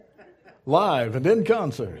live and in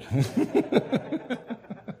concert.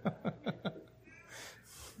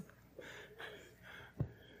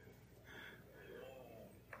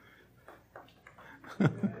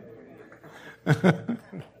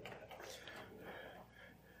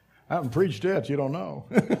 I haven't preached yet, you don't know.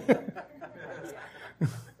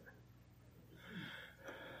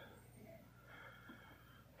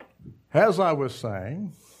 As I was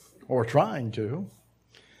saying, or trying to,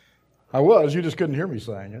 you just couldn't hear me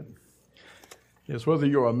saying it. It's whether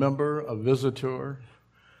you're a member, a visitor,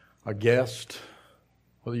 a guest,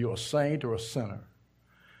 whether you're a saint or a sinner.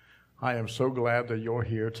 I am so glad that you're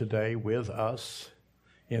here today with us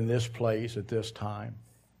in this place at this time.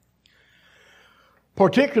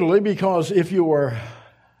 Particularly because if you were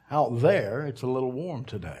out there, it's a little warm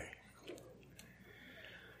today.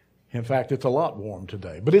 In fact, it's a lot warm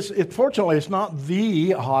today. But fortunately, it's not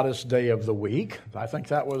the hottest day of the week. I think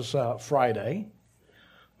that was Friday.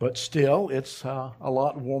 But still, it's a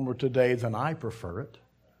lot warmer today than I prefer it.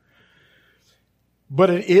 But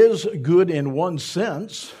it is good in one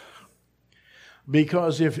sense,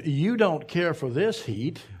 because if you don't care for this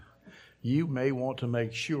heat, you may want to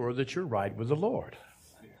make sure that you're right with the Lord.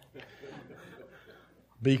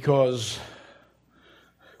 Because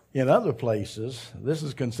in other places, this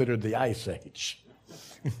is considered the Ice Age.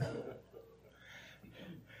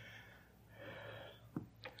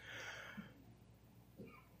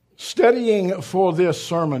 Studying for this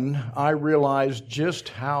sermon, I realized just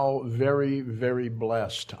how very, very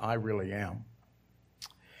blessed I really am.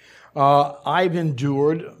 I've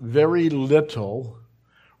endured very little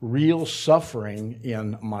real suffering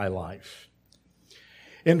in my life.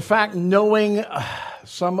 In fact, knowing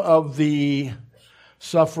some of the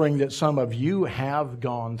suffering that some of you have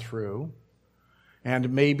gone through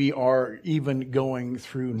and maybe are even going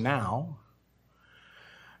through now,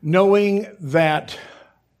 knowing that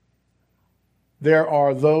there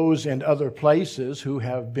are those in other places who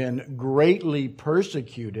have been greatly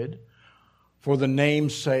persecuted for the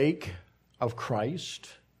name's sake of Christ,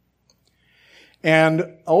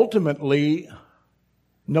 and ultimately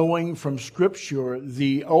knowing from Scripture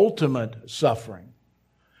the ultimate suffering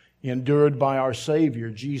endured by our Savior,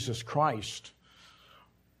 Jesus Christ,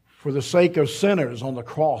 for the sake of sinners on the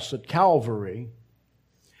cross at Calvary,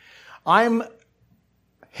 I'm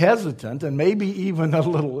hesitant and maybe even a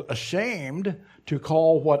little ashamed to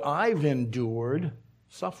call what I've endured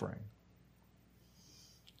suffering.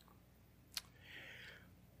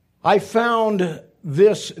 I found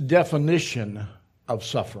this definition of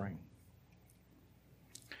suffering.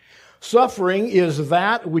 Suffering is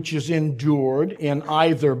that which is endured in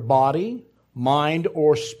either body, mind,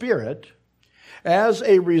 or spirit as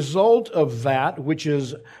a result of that which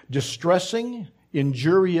is distressing,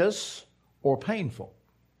 injurious, or painful.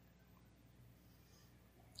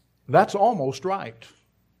 That's almost right,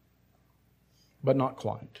 but not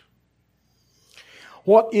quite.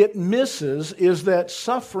 What it misses is that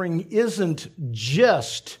suffering isn't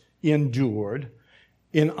just endured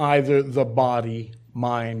in either the body,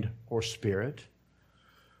 mind, or spirit,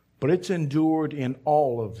 but it's endured in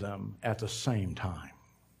all of them at the same time.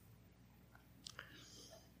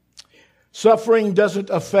 Suffering doesn't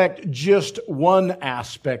affect just one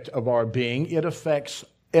aspect of our being, it affects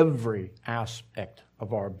every aspect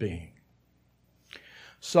of our being.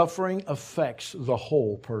 Suffering affects the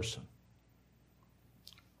whole person.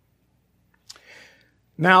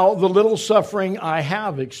 Now, the little suffering I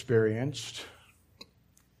have experienced,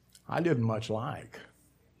 I didn't much like.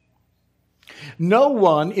 No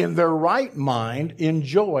one in their right mind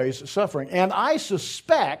enjoys suffering. And I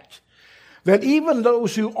suspect that even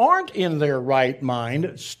those who aren't in their right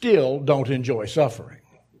mind still don't enjoy suffering.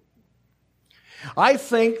 I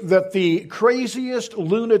think that the craziest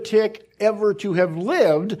lunatic ever to have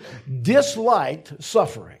lived disliked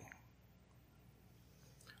suffering.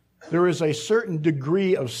 There is a certain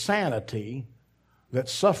degree of sanity that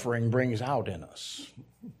suffering brings out in us.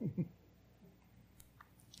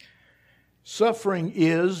 Suffering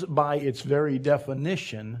is, by its very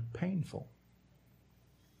definition, painful.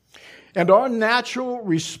 And our natural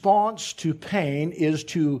response to pain is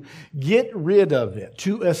to get rid of it,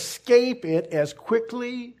 to escape it as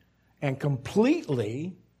quickly and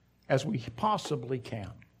completely as we possibly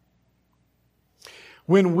can.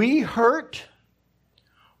 When we hurt,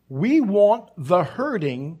 we want the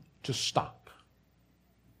hurting to stop.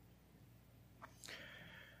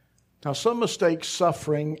 Now, some mistake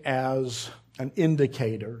suffering as an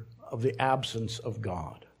indicator of the absence of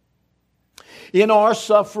God. In our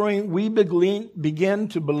suffering, we begin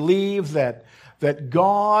to believe that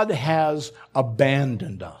God has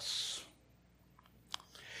abandoned us,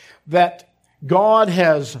 that God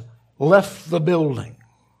has left the building,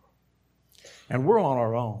 and we're on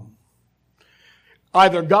our own.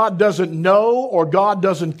 Either God doesn't know or God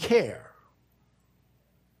doesn't care.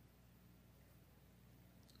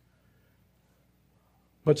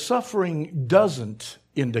 But suffering doesn't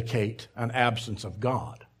indicate an absence of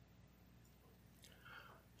God.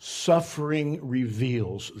 Suffering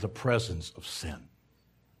reveals the presence of sin.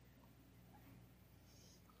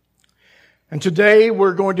 And today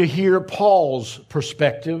we're going to hear Paul's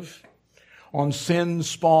perspective on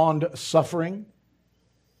sin-spawned suffering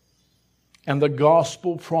and the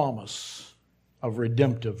gospel promise of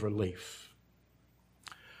redemptive relief.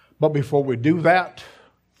 But before we do that,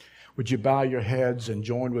 would you bow your heads and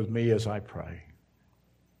join with me as I pray?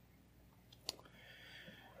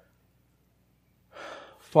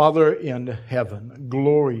 Father in heaven,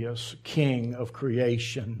 glorious King of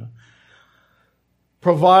creation,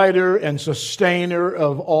 provider and sustainer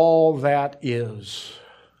of all that is,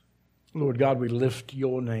 Lord God, we lift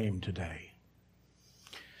your name today.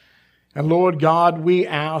 And Lord God, we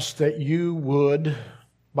ask that you would,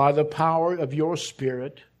 by the power of your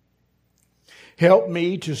Spirit, help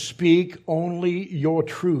me to speak only your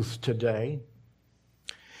truth today.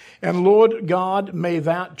 And Lord God, may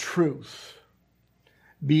that truth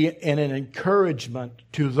be an encouragement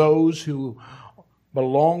to those who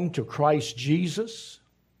belong to Christ Jesus.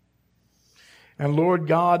 And Lord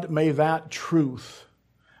God, may that truth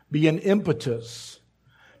be an impetus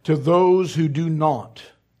to those who do not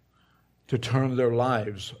to turn their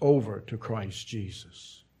lives over to Christ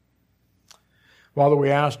Jesus. Father, we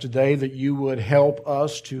ask today that you would help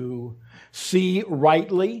us to see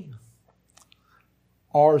rightly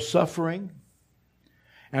our suffering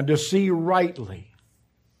and to see rightly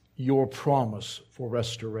your promise for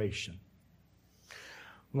restoration.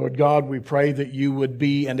 Lord God, we pray that you would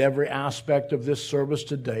be in every aspect of this service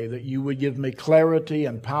today, that you would give me clarity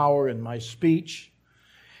and power in my speech,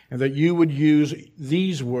 and that you would use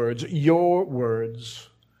these words, your words,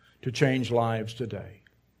 to change lives today.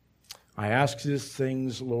 I ask these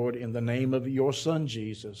things, Lord, in the name of your Son,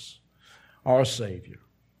 Jesus, our Savior.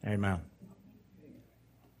 Amen.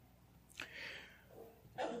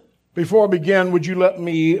 Before I begin, would you let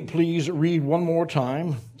me please read one more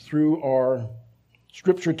time through our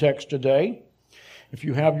scripture text today. If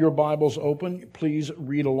you have your Bibles open, please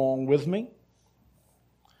read along with me.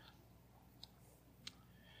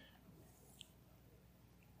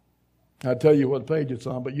 I'll tell you what page it's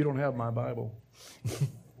on, but you don't have my Bible.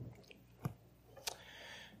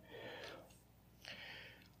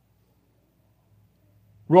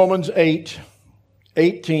 Romans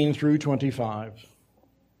 8:18 through 25.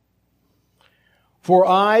 For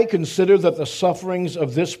I consider that the sufferings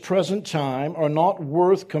of this present time are not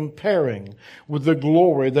worth comparing with the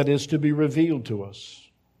glory that is to be revealed to us.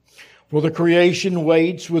 For the creation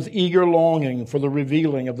waits with eager longing for the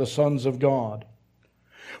revealing of the sons of God.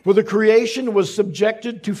 For the creation was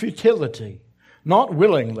subjected to futility, not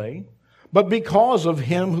willingly, but because of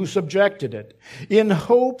him who subjected it, in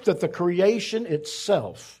hope that the creation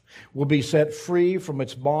itself will be set free from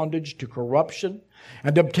its bondage to corruption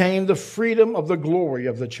and obtain the freedom of the glory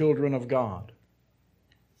of the children of God.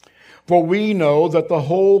 For we know that the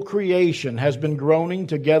whole creation has been groaning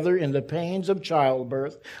together in the pains of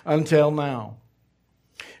childbirth until now.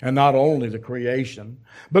 And not only the creation,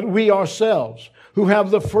 but we ourselves, who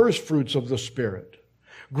have the first fruits of the Spirit,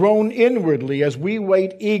 groan inwardly as we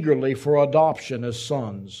wait eagerly for adoption as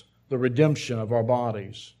sons, the redemption of our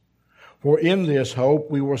bodies. For in this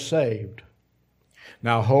hope we were saved.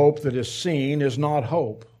 Now hope that is seen is not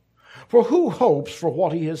hope. For who hopes for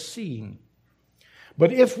what he has seen?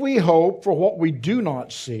 But if we hope for what we do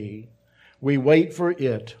not see, we wait for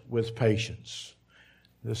it with patience.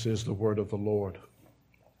 This is the word of the Lord.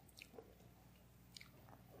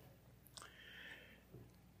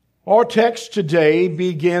 Our text today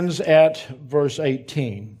begins at verse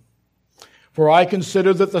 18. For I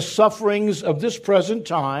consider that the sufferings of this present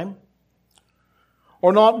time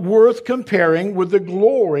are not worth comparing with the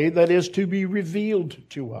glory that is to be revealed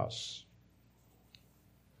to us.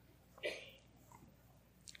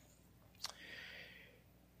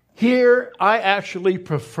 Here, I actually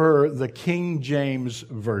prefer the King James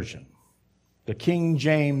Version, the King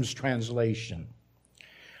James translation.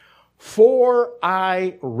 For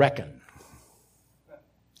I reckon.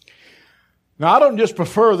 Now, I don't just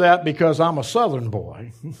prefer that because I'm a Southern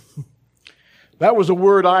boy. That was a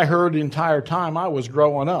word I heard the entire time I was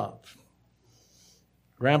growing up.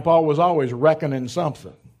 Grandpa was always reckoning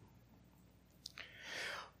something.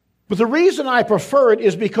 But the reason I prefer it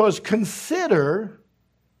is because consider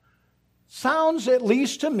sounds, at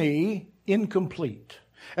least to me, incomplete.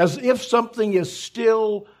 As if something is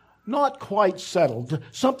still not quite settled.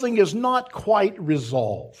 Something is not quite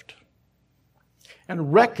resolved.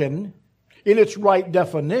 And reckon, in its right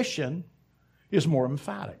definition, is more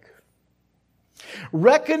emphatic.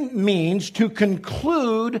 Reckon means to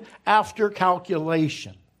conclude after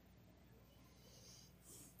calculation.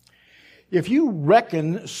 If you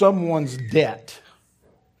reckon someone's debt,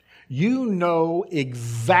 you know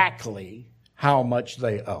exactly how much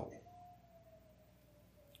they owe.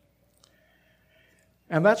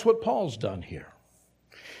 And that's what Paul's done here.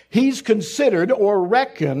 He's considered or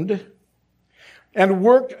reckoned and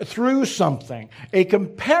worked through something, a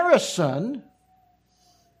comparison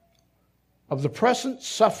of the present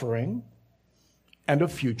suffering and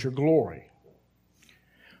of future glory.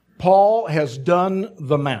 Paul has done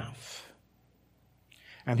the math,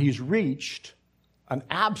 and he's reached an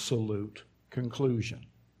absolute conclusion.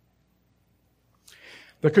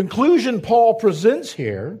 The conclusion Paul presents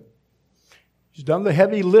here, he's done the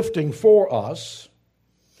heavy lifting for us,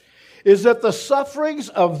 is that the sufferings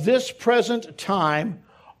of this present time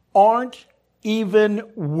aren't even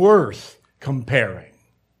worth comparing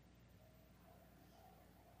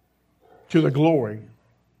to the glory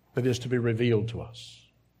that is to be revealed to us.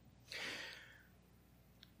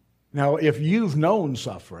 Now, if you've known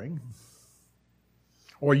suffering,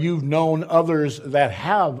 or you've known others that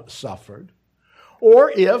have suffered, or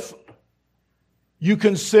if you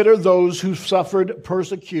consider those who suffered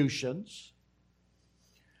persecutions,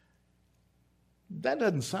 that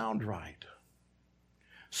doesn't sound right.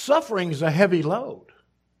 Suffering is a heavy load.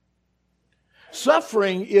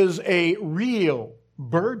 Suffering is a real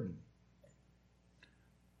burden.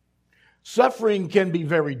 Suffering can be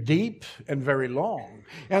very deep and very long.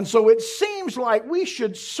 And so it seems like we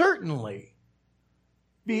should certainly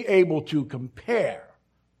be able to compare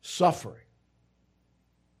suffering.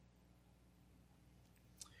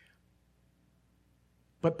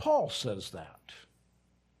 But Paul says that.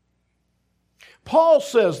 Paul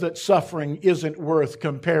says that suffering isn't worth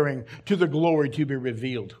comparing to the glory to be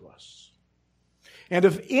revealed to us. And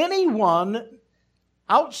if anyone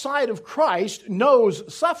outside of Christ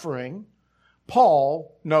knows suffering,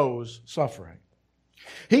 Paul knows suffering.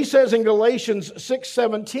 He says in Galatians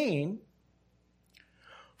 6:17,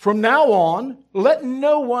 "From now on, let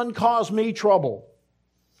no one cause me trouble,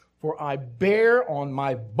 for I bear on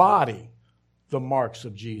my body the marks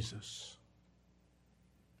of Jesus."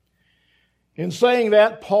 In saying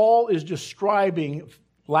that, Paul is describing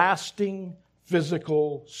lasting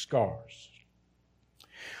physical scars,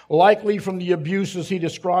 likely from the abuses he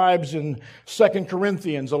describes in 2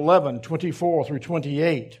 Corinthians 11:24 through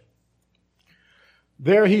 28.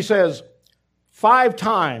 There he says, 5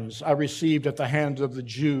 times I received at the hands of the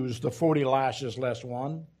Jews the 40 lashes less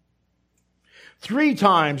one. 3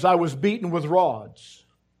 times I was beaten with rods.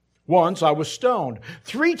 Once I was stoned.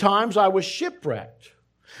 3 times I was shipwrecked.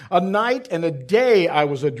 A night and a day I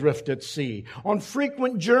was adrift at sea, on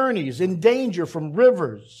frequent journeys, in danger from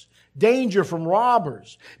rivers, danger from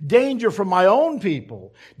robbers, danger from my own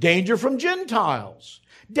people, danger from Gentiles,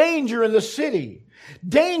 danger in the city,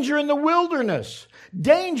 danger in the wilderness,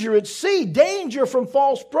 danger at sea, danger from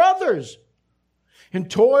false brothers, in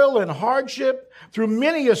toil and hardship, through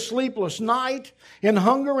many a sleepless night, in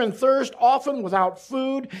hunger and thirst, often without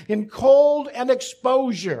food, in cold and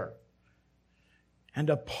exposure. And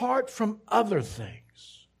apart from other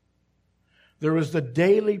things, there is the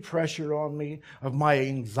daily pressure on me of my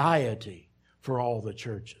anxiety for all the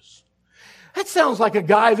churches. That sounds like a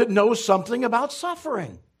guy that knows something about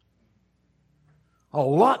suffering. A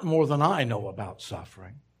lot more than I know about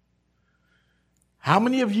suffering. How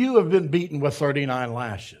many of you have been beaten with 39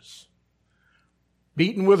 lashes?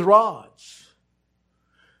 Beaten with rods?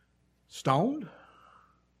 Stoned?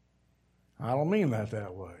 I don't mean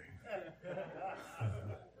that way.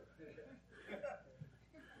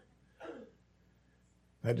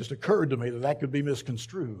 That just occurred to me that could be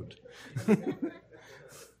misconstrued.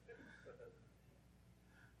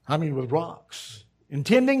 I mean, with rocks,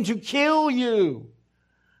 intending to kill you.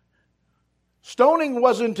 Stoning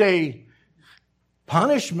wasn't a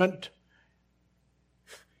punishment.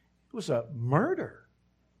 It was a murder.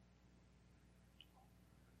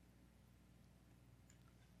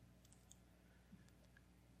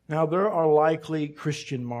 Now, there are likely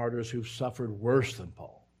Christian martyrs who've suffered worse than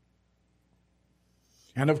Paul.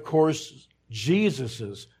 And of course,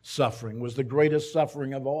 Jesus' suffering was the greatest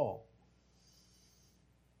suffering of all.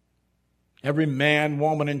 Every man,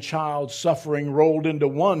 woman, and child suffering rolled into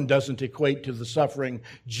one doesn't equate to the suffering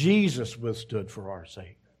Jesus withstood for our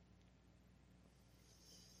sake.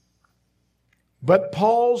 But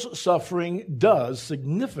Paul's suffering does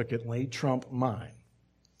significantly trump mine.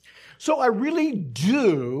 So I really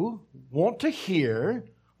do want to hear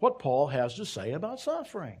what Paul has to say about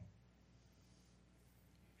suffering.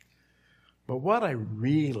 But what I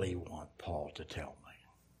really want Paul to tell me,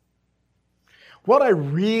 what I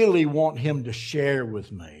really want him to share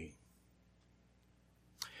with me,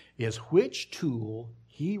 is which tool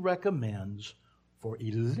he recommends for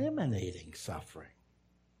eliminating suffering.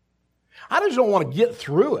 I just don't want to get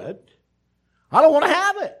through it. I don't want to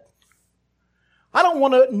have it. I don't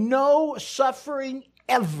want to know suffering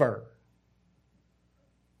ever.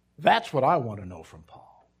 That's what I want to know from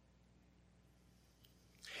Paul.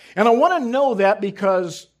 And I want to know that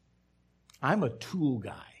because I'm a tool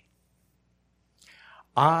guy.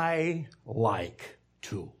 I like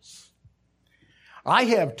tools. I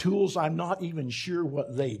have tools I'm not even sure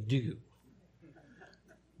what they do,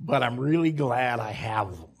 but I'm really glad I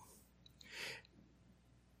have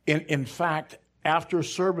them. In fact, after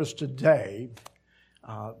service today,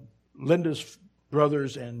 Linda's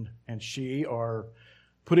brothers and she are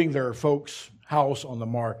putting their folks' house on the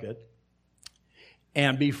market.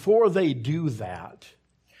 And before they do that,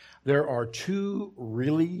 there are two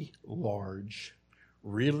really large,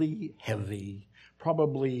 really heavy,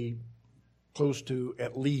 probably close to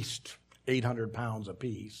at least 800 pounds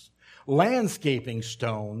apiece, landscaping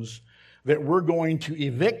stones that we're going to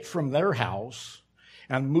evict from their house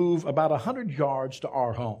and move about 100 yards to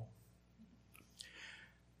our home.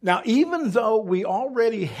 Now, even though we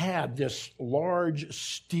already had this large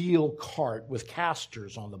steel cart with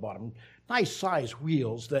casters on the bottom, nice size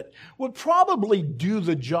wheels that would probably do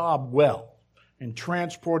the job well in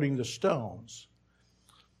transporting the stones,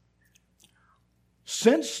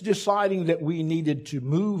 since deciding that we needed to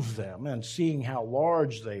move them and seeing how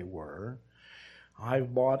large they were,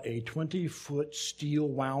 I've bought a 20-foot steel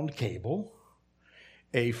wound cable,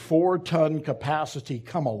 a 4-ton capacity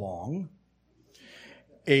come-along,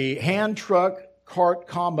 a hand truck cart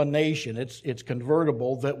combination, it's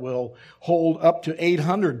convertible, that will hold up to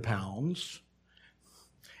 800 pounds,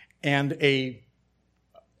 and a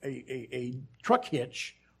truck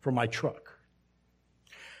hitch for my truck.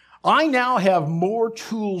 I now have more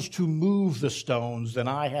tools to move the stones than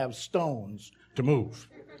I have stones to move.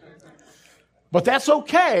 But that's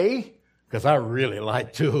okay, because I really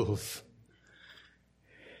like tools.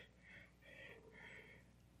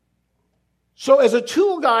 So as a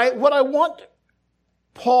tool guy, what I want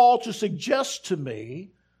Paul to suggest to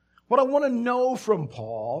me, what I want to know from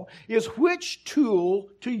Paul, is which tool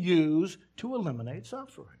to use to eliminate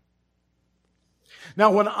suffering.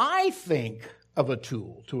 Now, when I think of a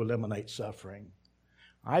tool to eliminate suffering,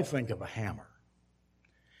 I think of a hammer.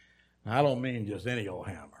 Now, I don't mean just any old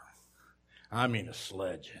hammer. I mean a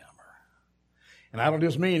sledgehammer. And I don't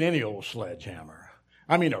just mean any old sledgehammer.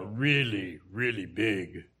 I mean a really, really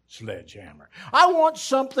big sledgehammer. I want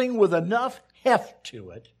something with enough heft to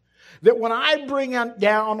it that when I bring it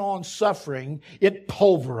down on suffering, it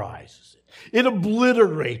pulverizes it. It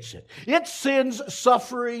obliterates it. It sends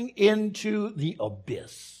suffering into the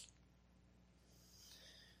abyss.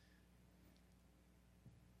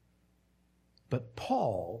 But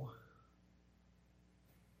Paul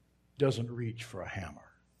doesn't reach for a hammer.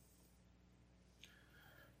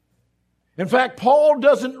 In fact, Paul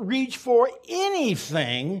doesn't reach for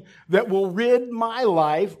anything that will rid my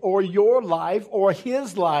life or your life or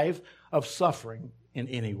his life of suffering in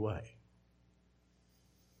any way.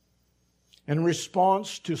 In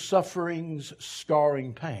response to suffering's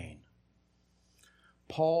scarring pain,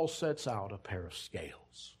 Paul sets out a pair of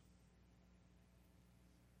scales.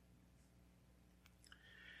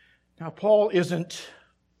 Now, Paul isn't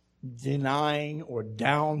denying or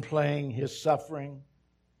downplaying his suffering,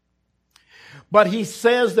 but he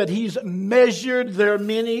says that he's measured their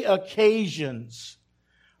many occasions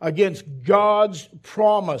against God's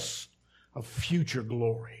promise of future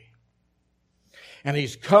glory. And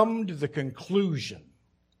he's come to the conclusion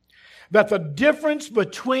that the difference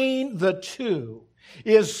between the two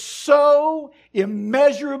is so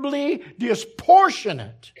immeasurably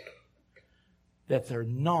disproportionate that they're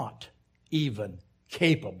not even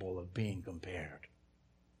capable of being compared.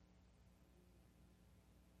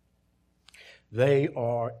 They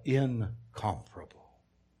are incomparable.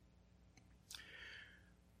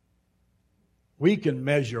 We can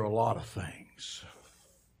measure a lot of things.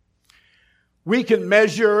 We can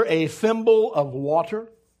measure a thimble of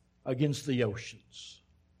water against the oceans.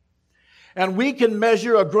 And we can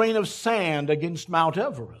measure a grain of sand against Mount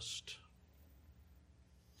Everest.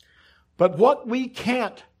 But what we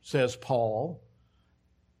can't, says Paul,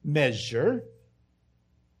 measure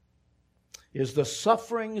is the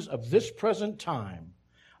sufferings of this present time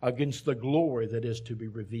against the glory that is to be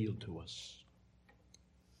revealed to us.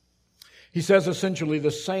 He says essentially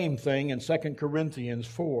the same thing in 2 Corinthians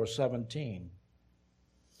 4:17.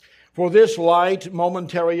 For this light,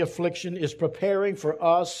 momentary affliction is preparing for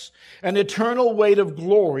us an eternal weight of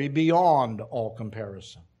glory beyond all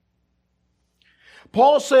comparison.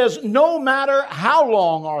 Paul says, no matter how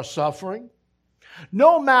long our suffering,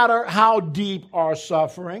 no matter how deep our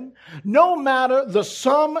suffering, no matter the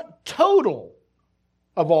sum total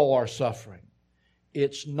of all our suffering,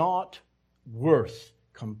 it's not worth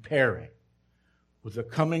comparing with the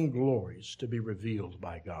coming glories to be revealed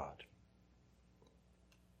by God.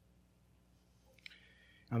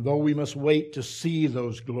 And though we must wait to see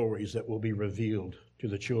those glories that will be revealed to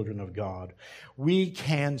the children of God, we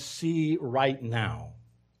can see right now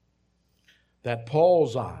that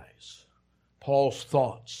Paul's eyes, Paul's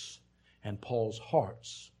thoughts, and Paul's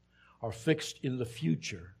hearts are fixed in the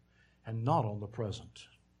future and not on the present.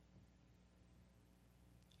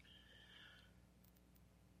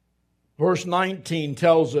 Verse 19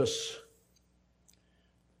 tells us,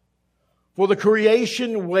 for the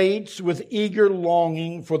creation waits with eager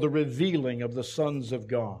longing for the revealing of the sons of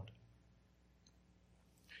God.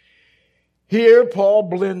 Here, Paul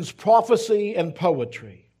blends prophecy and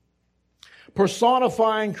poetry,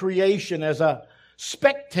 personifying creation as a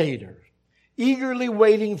spectator, eagerly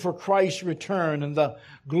waiting for Christ's return and the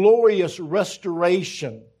glorious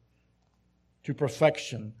restoration to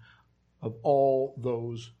perfection of all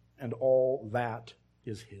those and all that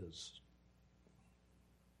is His.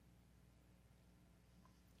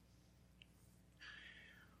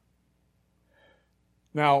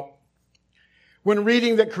 Now, when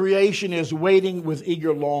reading that creation is waiting with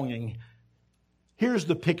eager longing, here's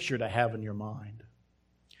the picture to have in your mind.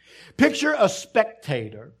 Picture a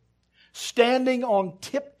spectator standing on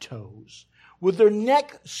tiptoes with their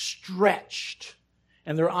neck stretched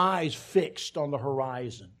and their eyes fixed on the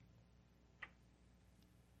horizon.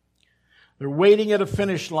 They're waiting at a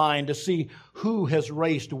finish line to see who has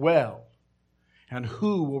raced well and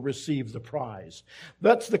who will receive the prize.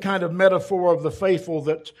 That's the kind of metaphor of the faithful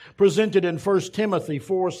that's presented in 1 Timothy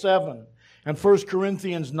 4:7 and 1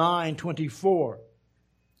 Corinthians 9:24.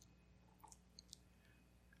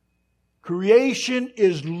 Creation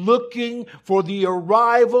is looking for the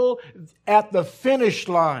arrival at the finish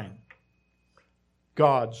line.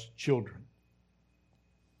 God's children.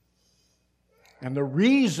 And the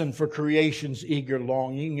reason for creation's eager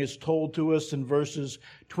longing is told to us in verses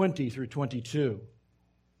 20 through 22.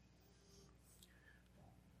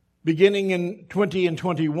 Beginning in 20 and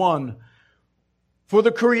 21, for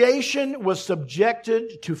the creation was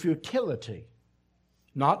subjected to futility,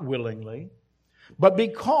 not willingly, but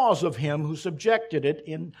because of Him who subjected it,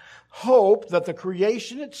 in hope that the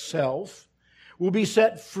creation itself will be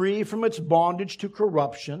set free from its bondage to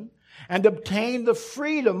corruption and obtain the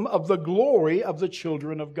freedom of the glory of the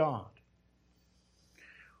children of God.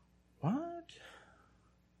 What?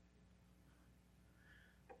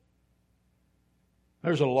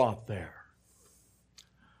 There's a lot there.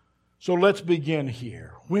 So let's begin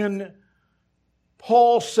here. When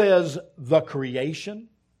Paul says the creation,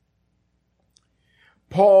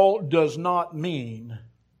 Paul does not mean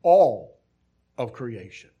all of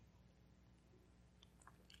creation.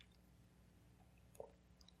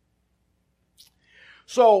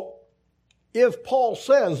 So, if Paul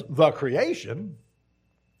says the creation,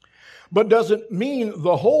 but doesn't mean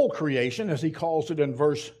the whole creation, as he calls it in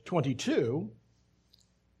verse 22,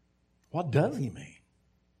 what does he mean?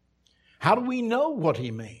 How do we know what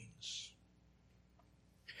he means?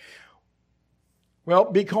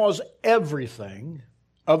 Well, because everything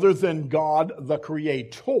other than God the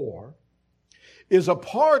Creator is a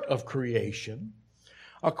part of creation,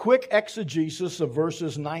 a quick exegesis of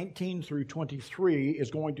verses 19 through 23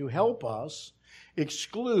 is going to help us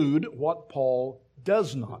exclude what Paul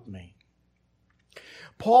does not mean.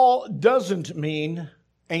 Paul doesn't mean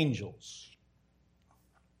angels.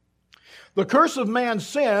 The curse of man's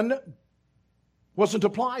sin wasn't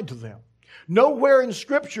applied to them. Nowhere in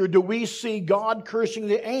Scripture do we see God cursing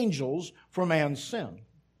the angels for man's sin.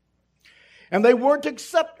 And they weren't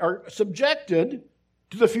subjected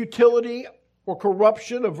to the futility or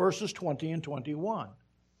corruption of verses 20 and 21.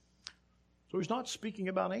 So he's not speaking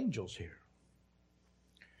about angels here.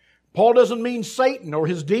 Paul doesn't mean Satan or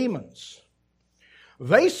his demons.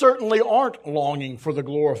 They certainly aren't longing for the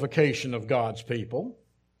glorification of God's people.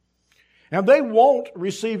 And they won't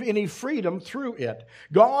receive any freedom through it.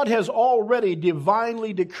 God has already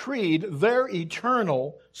divinely decreed their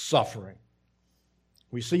eternal suffering.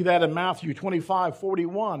 We see that in Matthew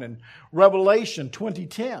 25:41 and Revelation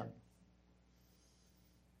 20:10.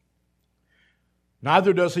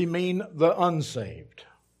 Neither does he mean the unsaved.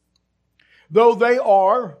 Though they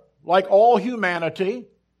are like all humanity,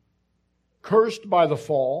 cursed by the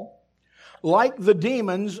fall, like the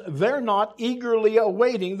demons, they're not eagerly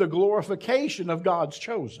awaiting the glorification of God's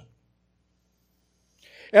chosen.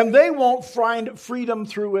 And they won't find freedom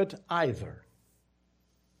through it either.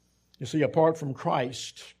 You see, apart from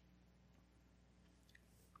Christ,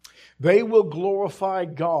 they will glorify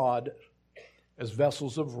God as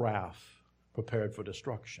vessels of wrath prepared for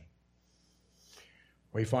destruction.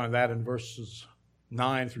 We find that in verses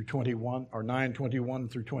 9 through 21, or 9:21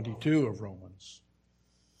 through 22 of Romans.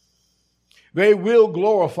 They will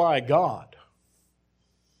glorify God,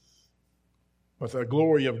 but the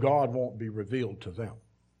glory of God won't be revealed to them.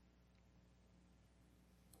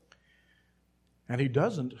 And he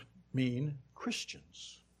doesn't mean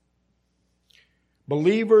Christians.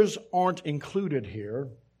 Believers aren't included here.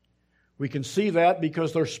 We can see that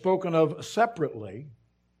because they're spoken of separately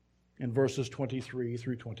in verses 23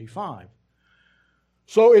 through 25.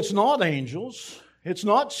 So it's not angels, it's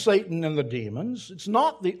not Satan and the demons, it's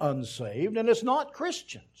not the unsaved, and it's not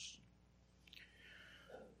Christians.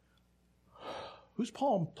 Who's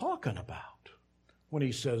Paul talking about when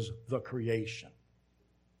he says the creation?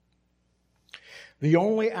 The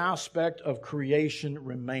only aspect of creation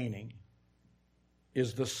remaining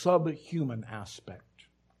is the subhuman aspect.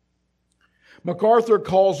 MacArthur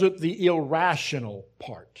calls it the irrational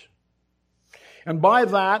part. And by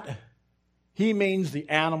that, he means the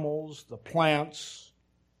animals, the plants,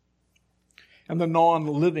 and the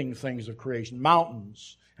non-living things of creation,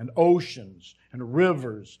 mountains and oceans and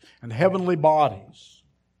rivers and heavenly bodies.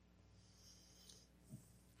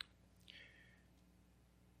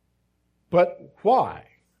 But why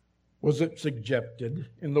was it subjected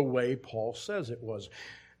in the way Paul says it was?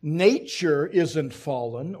 Nature isn't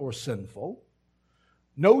fallen or sinful.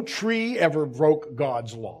 No tree ever broke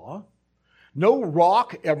God's law. No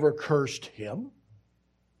rock ever cursed him.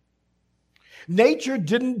 Nature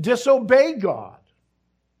didn't disobey God.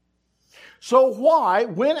 So why,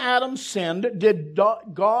 when Adam sinned, did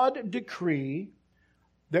God decree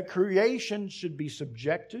that creation should be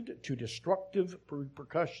subjected to destructive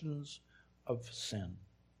repercussions of sin?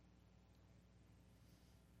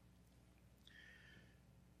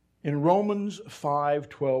 In Romans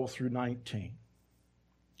 5:12 through 19,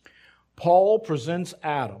 Paul presents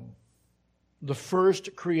Adam, the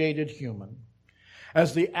first created human,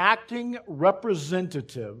 as the acting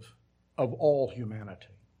representative of all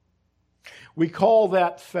humanity. We call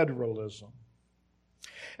that federalism.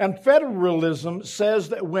 And federalism says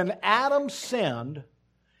that when Adam sinned,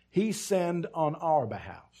 he sinned on our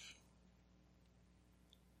behalf.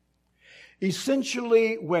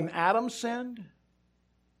 Essentially, when Adam sinned,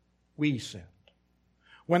 we sinned.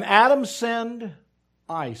 When Adam sinned,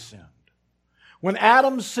 I sinned. When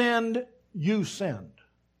Adam sinned, you sinned.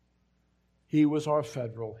 He was our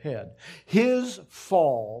federal head. His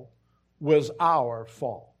fall was our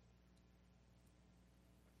fall.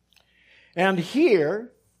 And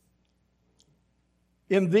here,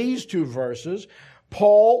 in these two verses,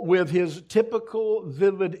 Paul, with his typical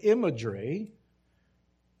vivid imagery,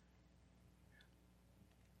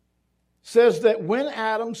 says that when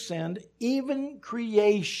Adam sinned, even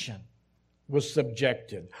creation was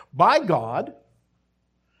subjected by God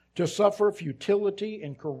to suffer futility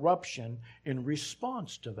and corruption in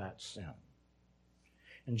response to that sin.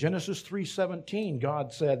 In Genesis 3:17,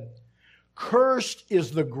 God said, "Cursed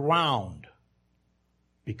is the ground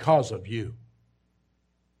because of you."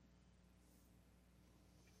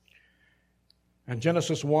 And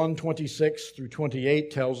Genesis 1:26 through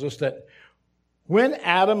 28 tells us that when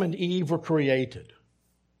Adam and Eve were created,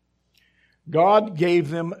 God gave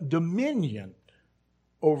them dominion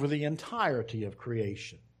over the entirety of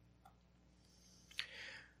creation.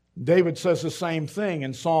 David says the same thing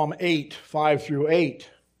in Psalm 8:5 through 8.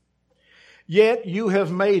 "Yet you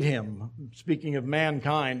have made him," speaking of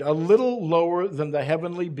mankind, "a little lower than the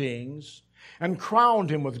heavenly beings, and crowned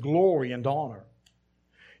him with glory and honor.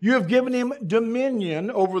 You have given him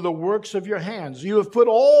dominion over the works of your hands. You have put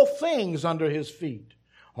all things under his feet,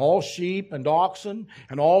 all sheep and oxen,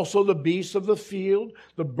 and also the beasts of the field,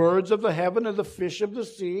 the birds of the heaven, and the fish of the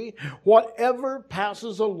sea, whatever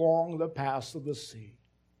passes along the paths of the sea."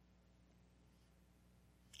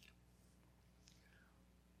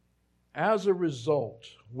 As a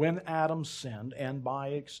result, when Adam sinned, and by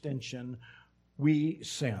extension we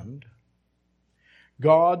sinned,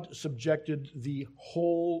 God subjected the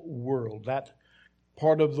whole world, that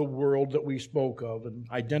part of the world that we spoke of and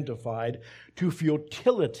identified, to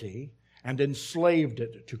futility and enslaved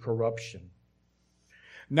it to corruption.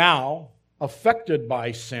 Now, affected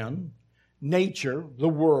by sin, nature, the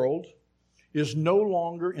world, is no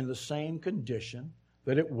longer in the same condition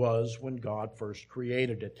that it was when God first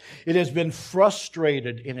created it. It has been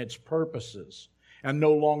frustrated in its purposes and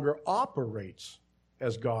no longer operates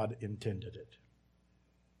as God intended it.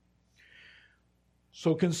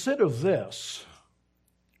 So consider this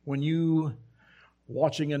when you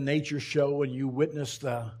watching a nature show and you witness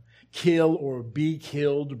the kill or be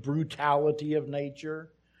killed brutality of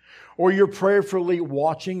nature, or you're prayerfully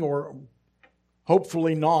watching, or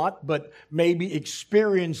hopefully not, but maybe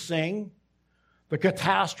experiencing the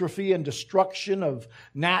catastrophe and destruction of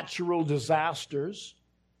natural disasters.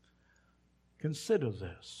 Consider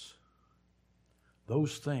this.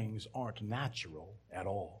 Those things aren't natural at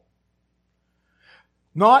all.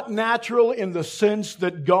 Not natural in the sense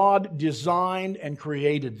that God designed and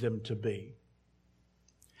created them to be.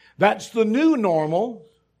 That's the new normal,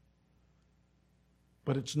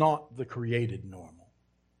 but it's not the created normal.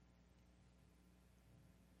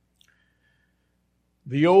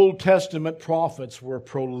 The Old Testament prophets were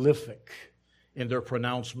prolific in their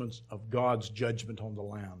pronouncements of God's judgment on the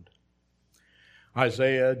land.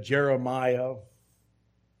 Isaiah, Jeremiah.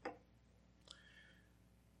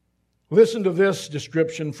 Listen to this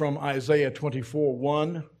description from Isaiah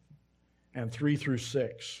 24:1 and 3 through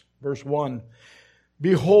 6. Verse 1,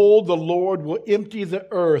 "Behold, the Lord will empty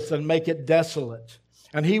the earth and make it desolate,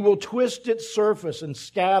 and He will twist its surface and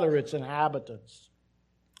scatter its inhabitants."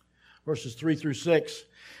 Verses 3 through 6,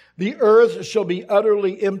 "The earth shall be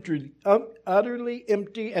utterly empty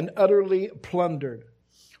and utterly plundered,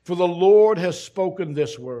 for the Lord has spoken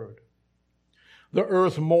this word. The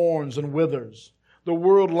earth mourns and withers. The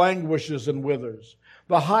world languishes and withers.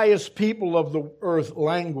 The highest people of the earth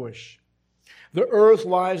languish. The earth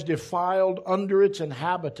lies defiled under its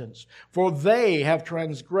inhabitants, for they have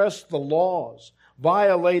transgressed the laws,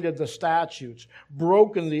 violated the statutes,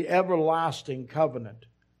 broken the everlasting covenant.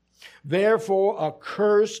 Therefore a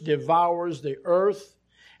curse devours the earth,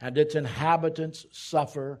 and its inhabitants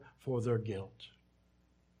suffer for their guilt."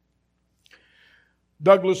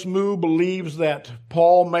 Douglas Moo believes that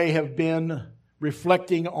Paul may have been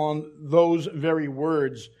reflecting on those very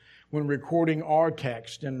words when recording our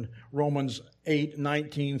text in Romans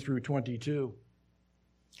 8:19 through 22.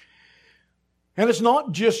 And it's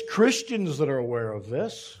not just Christians that are aware of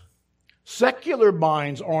this. Secular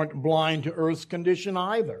minds aren't blind to earth's condition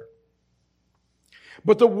either.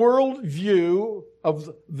 But the world view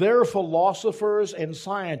of their philosophers and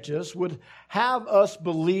scientists would have us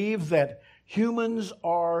believe that humans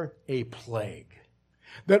are a plague,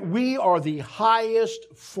 that we are the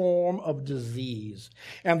highest form of disease,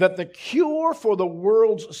 and that the cure for the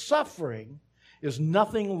world's suffering is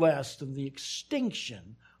nothing less than the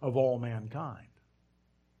extinction of all mankind.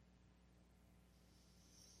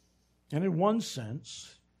 And in one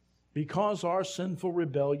sense, because our sinful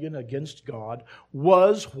rebellion against God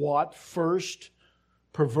was what first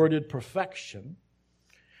perverted perfection,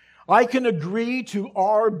 I can agree to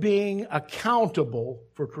our being accountable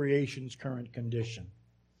for creation's current condition.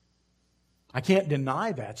 I can't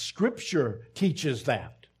deny that. Scripture teaches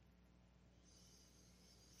that.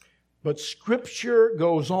 But Scripture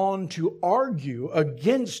goes on to argue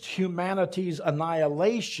against humanity's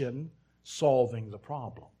annihilation solving the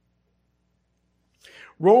problem.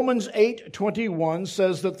 Romans 8:21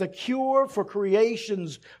 says that the cure for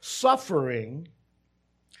creation's suffering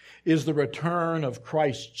is the return of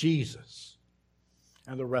Christ Jesus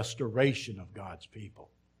and the restoration of God's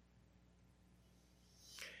people.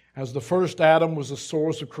 As the first Adam was the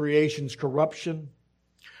source of creation's corruption,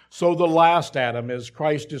 so the last Adam, as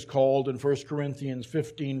Christ is called in 1 Corinthians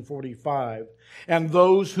 15:45, and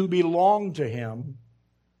those who belong to Him,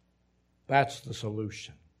 that's the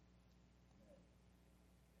solution.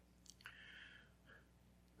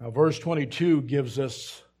 Now, verse 22 gives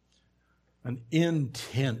us an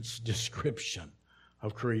intense description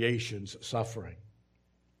of creation's suffering.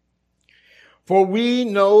 "For we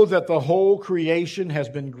know that the whole creation has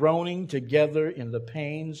been groaning together in the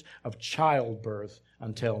pains of childbirth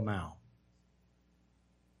until now."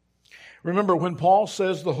 Remember, when Paul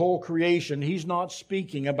says the whole creation, he's not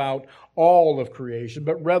speaking about all of creation,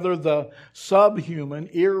 but rather the subhuman,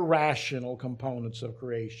 irrational components of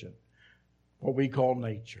creation, what we call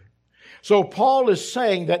nature. So Paul is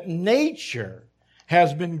saying that nature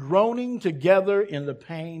has been groaning together in the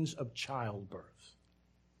pains of childbirth.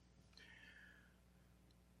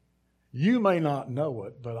 You may not know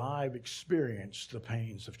it, but I've experienced the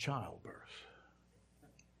pains of childbirth.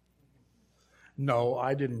 No,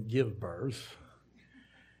 I didn't give birth.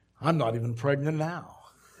 I'm not even pregnant now.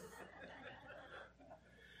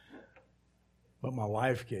 But my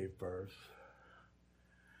wife gave birth,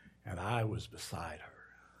 and I was beside her.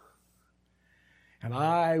 And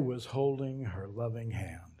I was holding her loving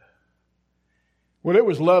hand. Well, it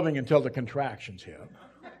was loving until the contractions hit.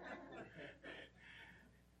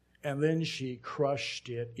 And then she crushed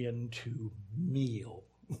it into meal.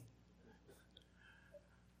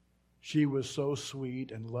 She was so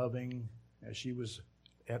sweet and loving as she was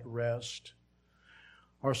at rest.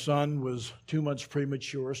 Our son was 2 months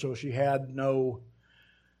premature, so she had no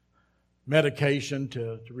medication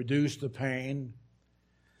to reduce the pain.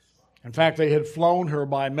 In fact, they had flown her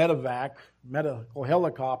by medevac, medical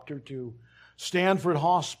helicopter, to Stanford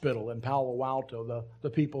Hospital in Palo Alto. The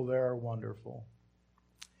people there are wonderful.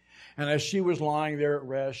 And as she was lying there at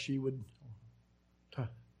rest, she would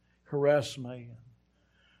caress me and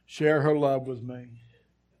share her love with me.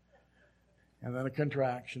 And then a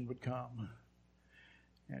contraction would come.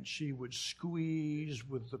 And she would squeeze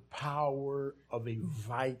with the power of a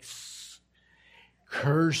vice.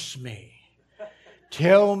 Curse me.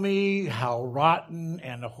 Tell me how rotten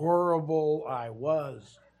and horrible I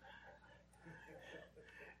was.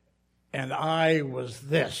 And I was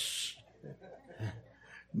this.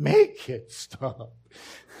 Make it stop.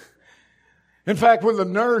 In fact, when the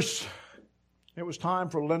nurse, it was time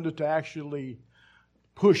for Linda to actually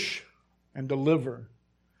push and deliver,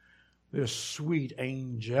 this sweet,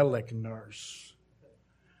 angelic nurse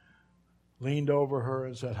leaned over her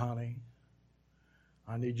and said, "Honey,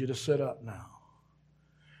 I need you to sit up now."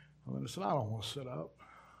 And Linda said, "I don't want to sit up."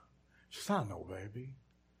 She said, "I know, baby,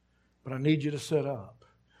 but I need you to sit up."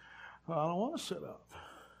 "I don't want to sit up."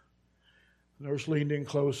 The nurse leaned in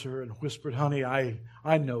closer and whispered, "Honey, I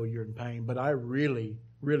know you're in pain, but I really,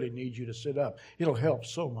 really need you to sit up. It'll help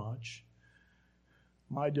so much."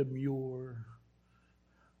 My demure,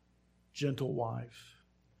 gentle wife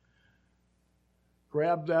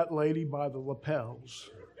grabbed that lady by the lapels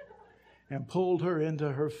and pulled her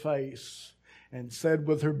into her face and said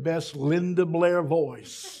with her best Linda Blair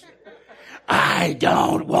voice, "I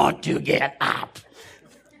don't want to get up."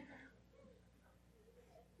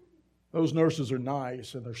 Those nurses are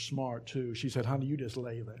nice and they're smart too. She said, "Honey, you just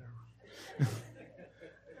lay there."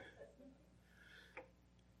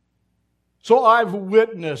 So I've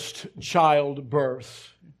witnessed childbirth.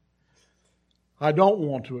 I don't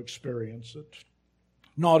want to experience it.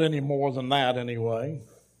 Not any more than that anyway.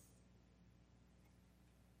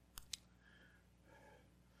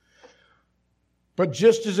 But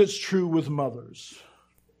just as it's true with mothers,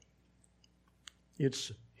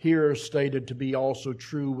 it's here stated to be also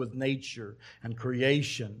true with nature and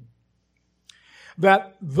creation.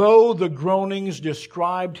 That though the groanings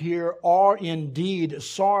described here are indeed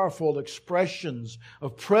sorrowful expressions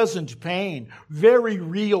of present pain, very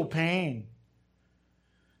real pain,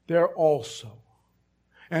 they're also,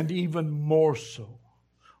 and even more so,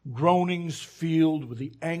 groanings filled with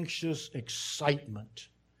the anxious excitement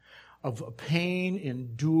of a pain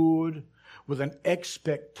endured with an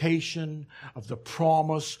expectation of the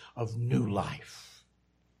promise of new life.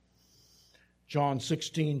 John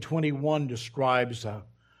 16:21 describes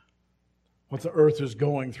what the earth is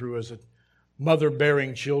going through as a mother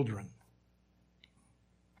bearing children.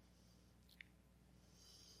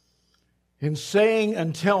 In saying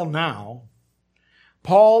 "until now,"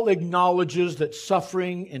 Paul acknowledges that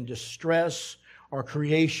suffering and distress are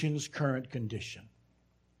creation's current condition.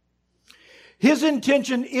 His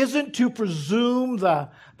intention isn't to presume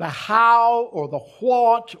the how or the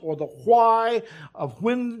what or the why of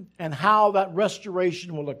when and how that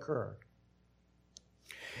restoration will occur.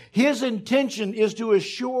 His intention is to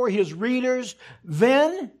assure his readers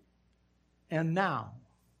then and now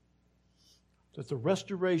that the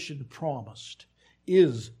restoration promised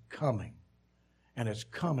is coming, and it's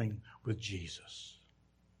coming with Jesus.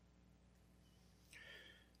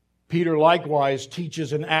 Peter likewise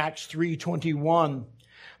teaches in Acts 3:21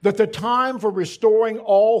 that the time for restoring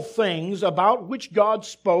all things about which God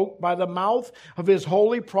spoke by the mouth of his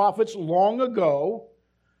holy prophets long ago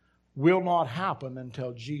will not happen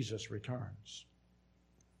until Jesus returns.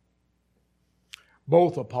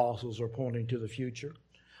 Both apostles are pointing to the future,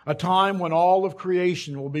 a time when all of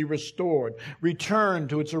creation will be restored, returned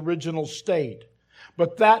to its original state.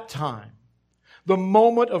 But that time, the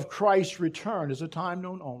moment of Christ's return, is a time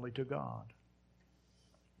known only to God.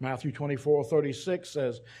 Matthew 24:36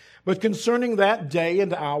 says, "But concerning that day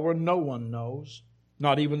and hour no one knows,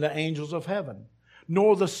 not even the angels of heaven,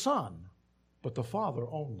 nor the Son, but the Father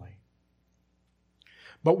only.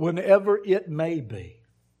 But whenever it may be,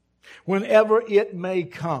 whenever it may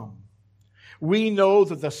come, we know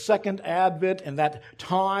that the second advent and that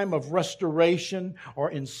time of restoration are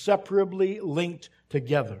inseparably linked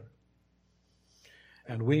together.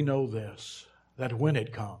 And we know this, that when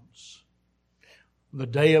it comes, the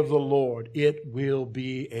day of the Lord, it will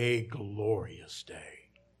be a glorious day.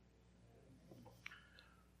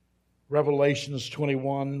 Revelations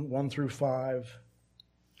 21, 1 through 5.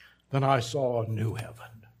 Then I saw a new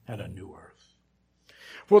heaven and a new earth.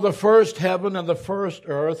 For the first heaven and the first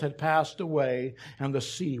earth had passed away, and the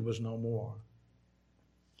sea was no more.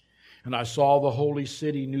 And I saw the holy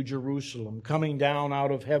city, New Jerusalem, coming down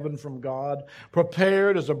out of heaven from God,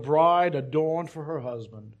 prepared as a bride adorned for her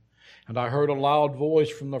husband. And I heard a loud voice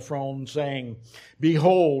from the throne saying,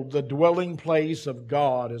 Behold, the dwelling place of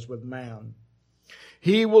God is with man.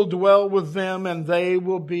 He will dwell with them, and they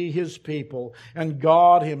will be His people, and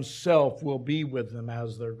God Himself will be with them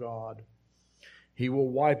as their God. He will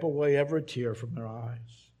wipe away every tear from their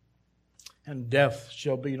eyes, and death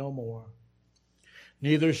shall be no more.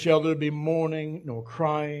 Neither shall there be mourning, nor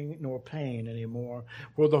crying, nor pain any more,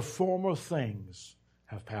 for the former things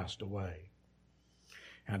have passed away.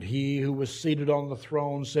 And He who was seated on the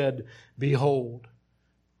throne said, Behold,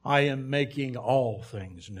 I am making all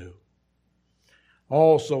things new.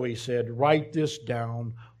 Also, He said, Write this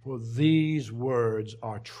down, for these words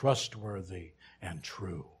are trustworthy and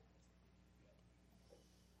true.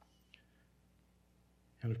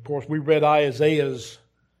 And of course, we read Isaiah's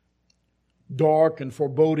dark and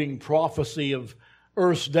foreboding prophecy of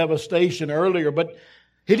earth's devastation earlier, but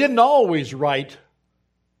he didn't always write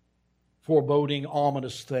foreboding,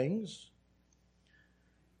 ominous things.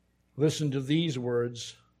 Listen to these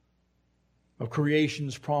words of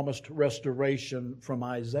creation's promised restoration from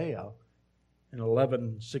Isaiah in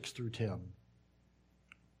 11, 6 through 10.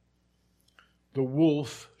 The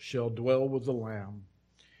wolf shall dwell with the lamb,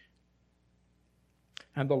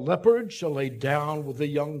 and the leopard shall lay down with the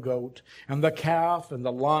young goat, and the calf and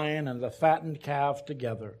the lion and the fattened calf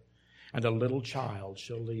together, and a little child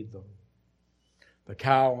shall lead them. The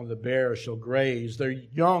cow and the bear shall graze, their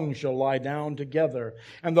young shall lie down together,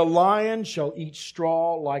 and the lion shall eat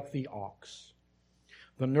straw like the ox.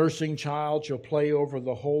 The nursing child shall play over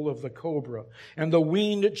the hole of the cobra, and the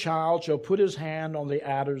weaned child shall put his hand on the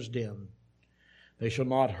adder's den. They shall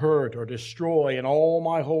not hurt or destroy in all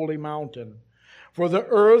my holy mountain, for the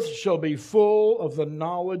earth shall be full of the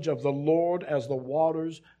knowledge of the Lord as the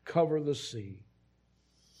waters cover the sea.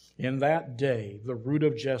 In that day, the root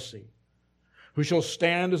of Jesse, who shall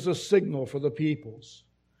stand as a signal for the peoples,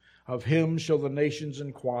 of him shall the nations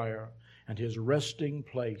inquire, and his resting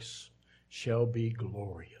place shall be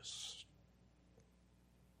glorious.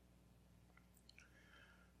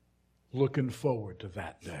 Looking forward to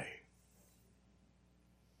that day.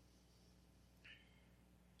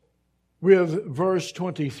 With verse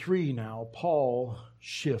 23 now, Paul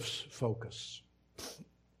shifts focus.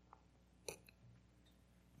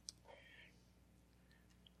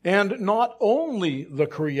 And not only the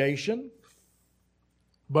creation,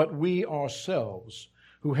 but we ourselves,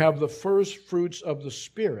 who have the first fruits of the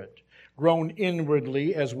Spirit, grown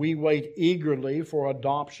inwardly as we wait eagerly for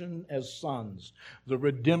adoption as sons, the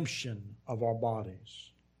redemption of our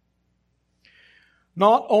bodies.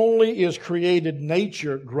 Not only is created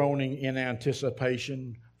nature groaning in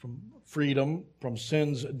anticipation from freedom from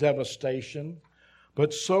sin's devastation,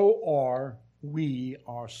 but so are we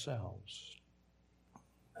ourselves.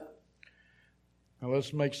 Now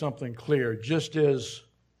let's make something clear. Just as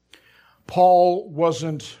Paul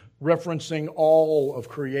wasn't referencing all of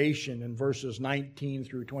creation in verses 19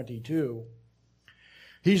 through 22,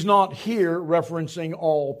 he's not here referencing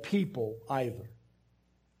all people either.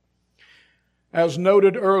 As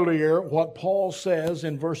noted earlier, what Paul says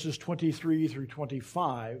in verses 23 through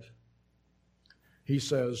 25, he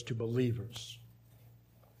says to believers.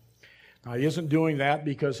 Now, he isn't doing that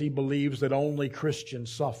because he believes that only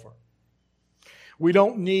Christians suffer. We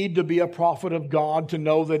don't need to be a prophet of God to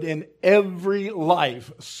know that in every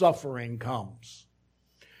life, suffering comes.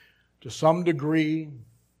 To some degree,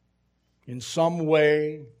 in some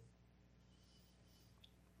way.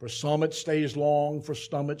 For some it stays long, for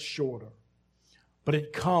some it's shorter. But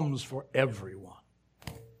it comes for everyone.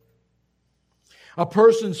 A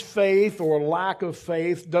person's faith or lack of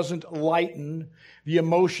faith doesn't lighten the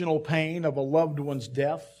emotional pain of a loved one's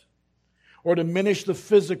death or diminish the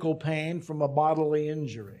physical pain from a bodily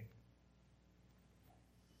injury.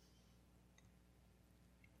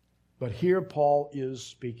 But here Paul is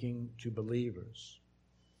speaking to believers.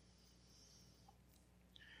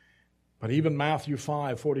 But even Matthew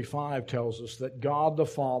 5:45 tells us that God the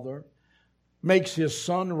Father makes His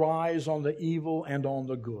sun rise on the evil and on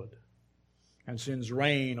the good, and sends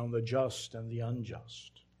rain on the just and the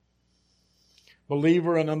unjust.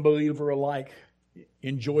 Believer and unbeliever alike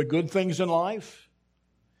enjoy good things in life,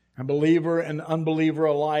 and believer and unbeliever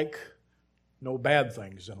alike know bad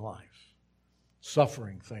things in life.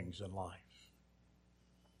 suffering things in life.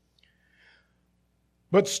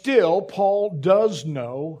 But still, Paul does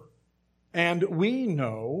know, and we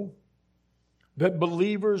know, that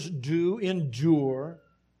believers do endure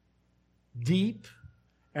deep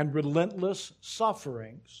and relentless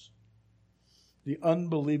sufferings. The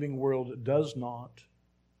unbelieving world does not,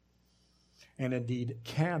 and indeed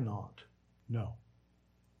cannot know.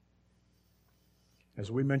 As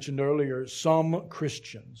we mentioned earlier, some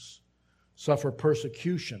Christians suffer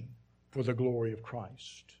persecution for the glory of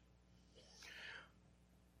Christ.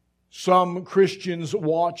 Some Christians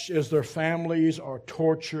watch as their families are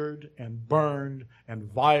tortured and burned and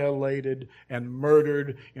violated and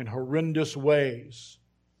murdered in horrendous ways,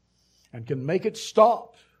 and can make it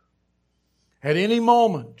stop at any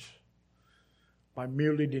moment by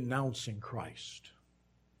merely denouncing Christ.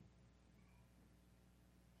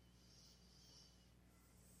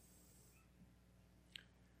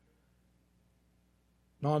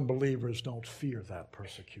 Non-believers don't fear that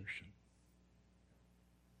persecution.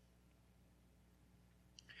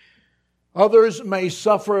 Others may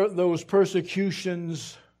suffer those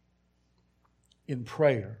persecutions in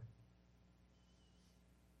prayer.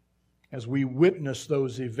 As we witness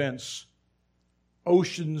those events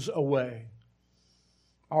oceans away,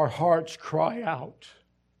 our hearts cry out,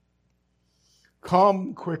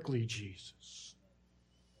 "Come quickly, Jesus."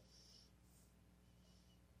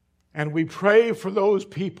 And we pray for those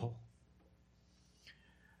people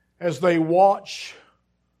as they watch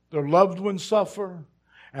their loved ones suffer,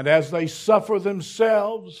 and as they suffer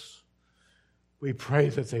themselves. We pray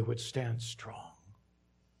that they would stand strong,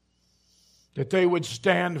 that they would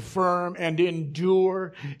stand firm and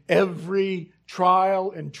endure every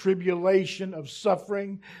trial and tribulation of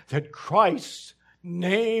suffering, that Christ's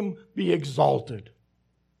name be exalted.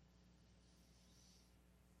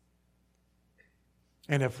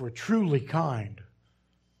 And if we're truly kind,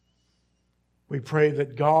 we pray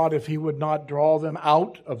that God, if He would not draw them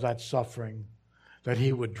out of that suffering, that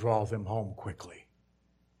He would draw them home quickly.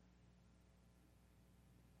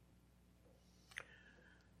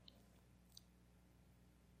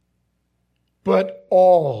 But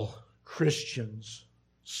all Christians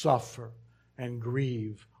suffer and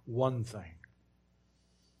grieve one thing: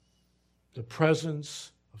 the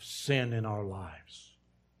presence of sin in our lives.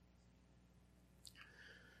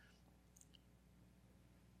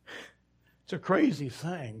 It's a crazy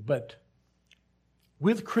thing, but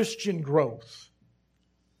with Christian growth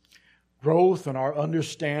in our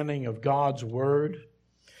understanding of God's Word,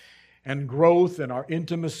 and growth in our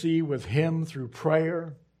intimacy with Him through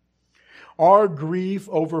prayer, our grief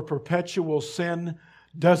over perpetual sin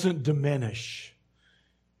doesn't diminish.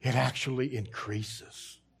 It actually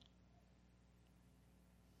increases.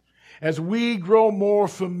 As we grow more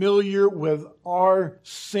familiar with our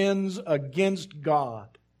sins against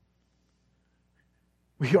God,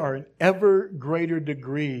 we are in ever greater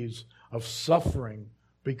degrees of suffering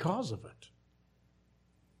because of it.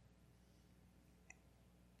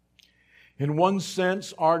 In one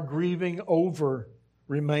sense, our grieving over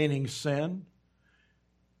remaining sin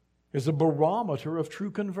is a barometer of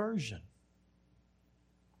true conversion.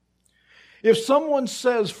 If someone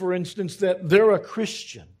says, for instance, that they're a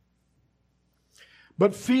Christian,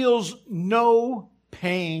 but feels no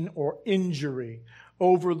pain or injury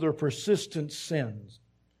over their persistent sins,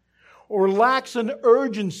 or lacks an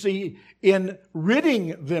urgency in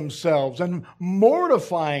ridding themselves and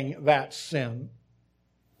mortifying that sin,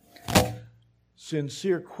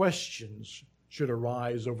 sincere questions should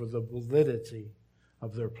arise over the validity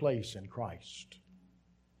of their place in Christ.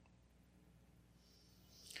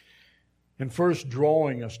 In first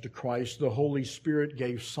drawing us to Christ, the Holy Spirit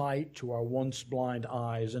gave sight to our once blind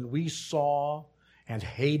eyes, and we saw and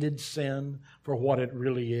hated sin for what it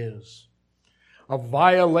really is: a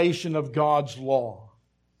violation of God's law,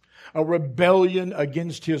 a rebellion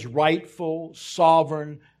against His rightful,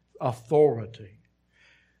 sovereign authority,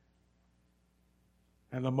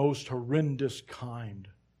 and the most horrendous kind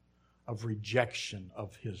of rejection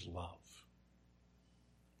of His love.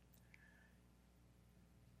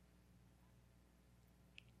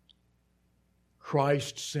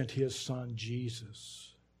 Christ sent His Son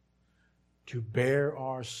Jesus to bear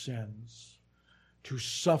our sins, to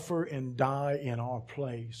suffer and die in our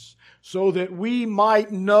place, so that we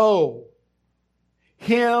might know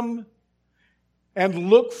Him and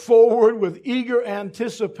look forward with eager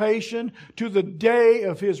anticipation to the day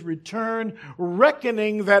of His return,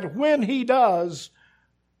 reckoning that when He does,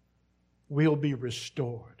 we'll be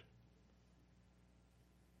restored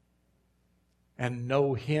and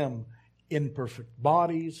know Him in perfect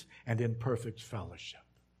bodies and in perfect fellowship.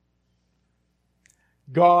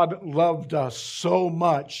 God loved us so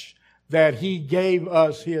much that He gave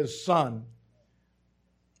us His Son.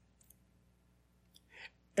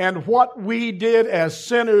 And what we did as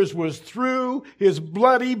sinners was threw His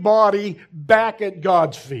bloody body back at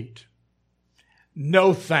God's feet.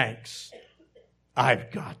 No thanks.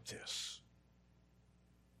 I've got this.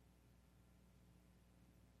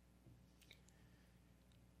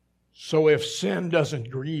 So if sin doesn't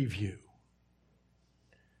grieve you,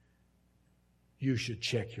 you should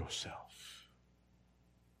check yourself.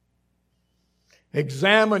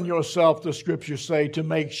 Examine yourself, the Scriptures say, to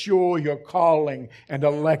make sure your calling and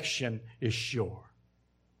election is sure.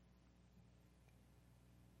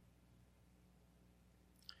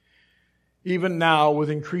 Even now, with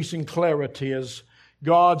increasing clarity, as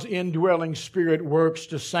God's indwelling Spirit works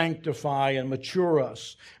to sanctify and mature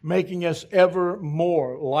us, making us ever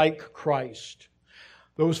more like Christ,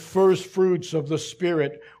 those first fruits of the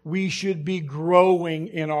Spirit, we should be growing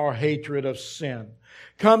in our hatred of sin,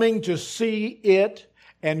 coming to see it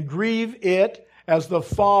and grieve it as the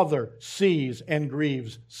Father sees and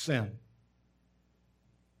grieves sin.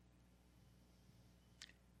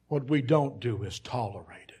 What we don't do is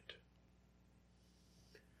tolerate it.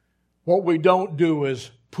 What we don't do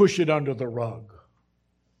is push it under the rug.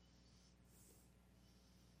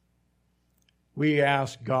 We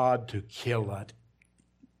ask God to kill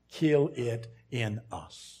it in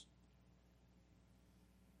us.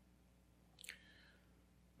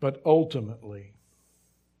 But ultimately,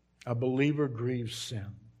 a believer grieves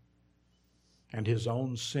sin, and his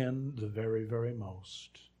own sin the very, very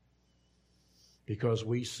most, because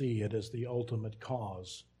we see it as the ultimate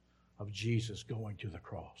cause of Jesus going to the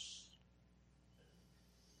cross.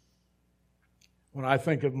 When I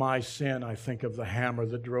think of my sin, I think of the hammer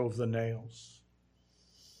that drove the nails.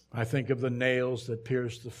 I think of the nails that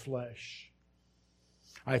pierced the flesh.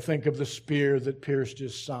 I think of the spear that pierced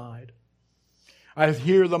His side. I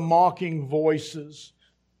hear the mocking voices,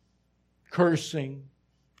 cursing,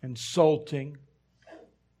 insulting,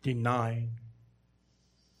 denying.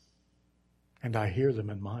 And I hear them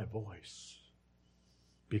in my voice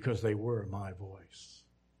because they were my voice.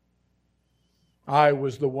 I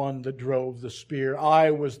was the one that drove the spear.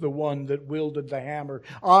 I was the one that wielded the hammer.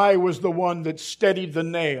 I was the one that steadied the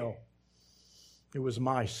nail. It was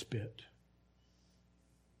my spit.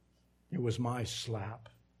 It was my slap.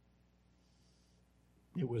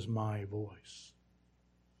 It was my voice.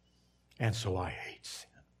 And so I hate sin.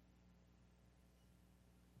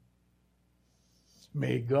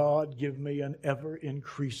 May God give me an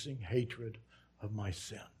ever-increasing hatred of my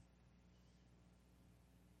sin.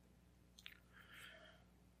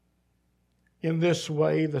 In this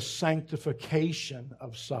way, the sanctification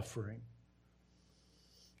of suffering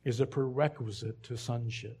is a prerequisite to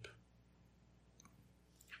sonship.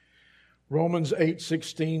 Romans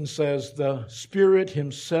 8:16 says, "The Spirit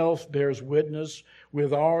Himself bears witness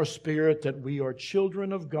with our spirit that we are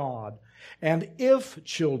children of God, and if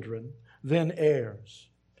children, then heirs,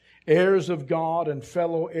 heirs of God and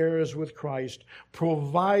fellow heirs with Christ,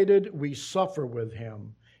 provided we suffer with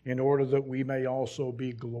Him, in order that we may also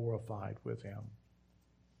be glorified with Him."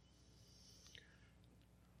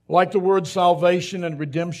 Like the word salvation and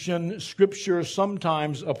redemption, Scripture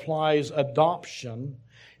sometimes applies adoption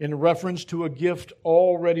in reference to a gift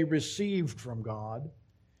already received from God.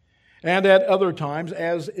 And at other times,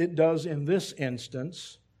 as it does in this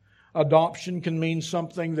instance, adoption can mean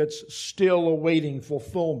something that's still awaiting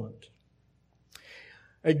fulfillment,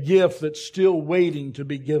 a gift that's still waiting to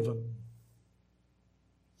be given.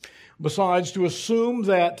 Besides, to assume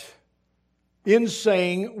that in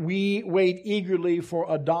saying we wait eagerly for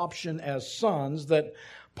adoption as sons, that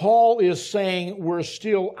Paul is saying we're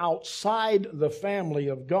still outside the family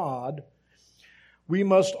of God, we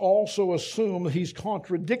must also assume he's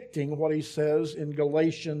contradicting what he says in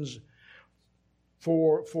Galatians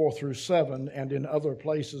 4:4-7 and in other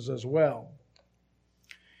places as well.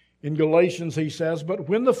 In Galatians he says, "But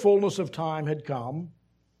when the fullness of time had come,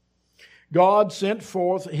 God sent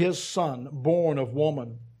forth His Son, born of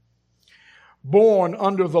woman, born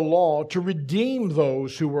under the law, to redeem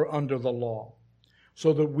those who were under the law,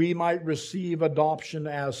 so that we might receive adoption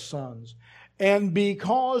as sons. And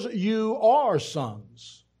because you are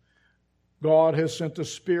sons, God has sent the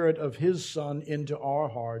Spirit of His Son into our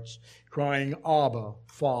hearts, crying, 'Abba,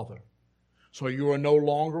 Father.' So you are no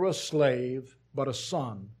longer a slave, but a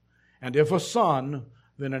son. And if a son,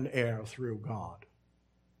 then an heir through God."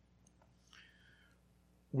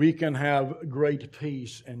 We can have great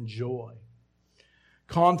peace and joy,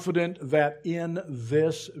 confident that in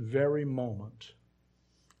this very moment,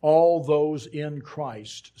 all those in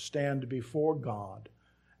Christ stand before God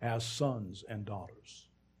as sons and daughters.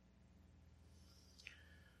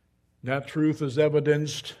 That truth is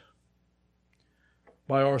evidenced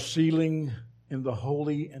by our sealing in the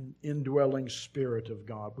holy and indwelling Spirit of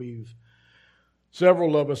God.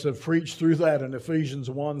 Several of us have preached through that in Ephesians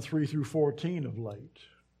 1, 3 through 14 of late.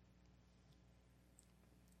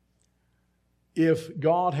 If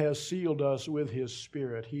God has sealed us with His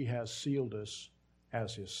Spirit, He has sealed us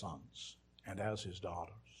as His sons and as His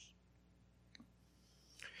daughters.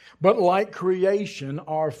 But like creation,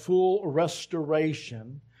 our full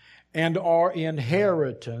restoration and our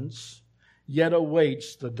inheritance yet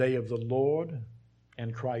awaits the day of the Lord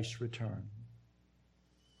and Christ's return.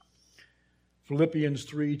 Philippians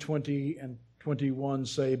 3:20 and 21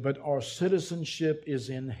 say, "But our citizenship is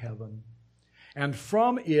in heaven, and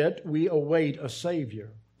from it we await a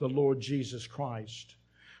Savior, the Lord Jesus Christ,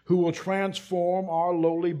 who will transform our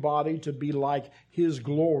lowly body to be like His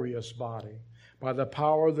glorious body, by the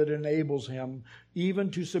power that enables Him even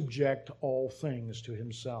to subject all things to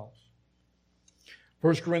Himself."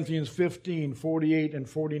 1 Corinthians 15:48 and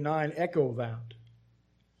 49 echo that.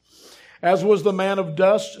 "As was the man of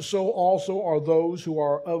dust, so also are those who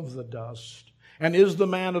are of the dust. And is the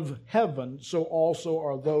man of heaven, so also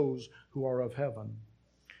are those who are of heaven.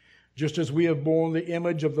 Just as we have borne the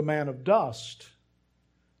image of the man of dust,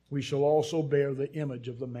 we shall also bear the image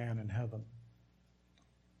of the man in heaven."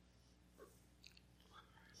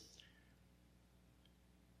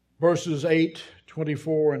 Verses 8,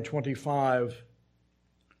 24, and 25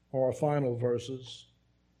 are our final verses.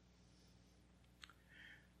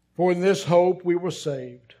 "For in this hope we were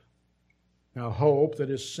saved. Now hope that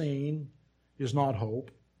is seen is not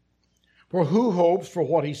hope. For who hopes for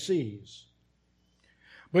what he sees?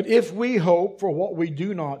 But if we hope for what we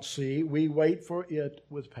do not see, we wait for it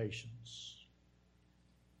with patience."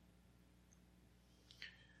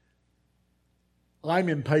 I'm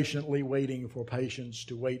impatiently waiting for patience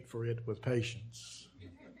to wait for it with patience.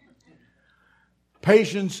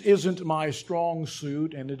 Patience isn't my strong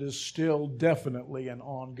suit, and it is still definitely an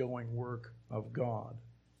ongoing work of God.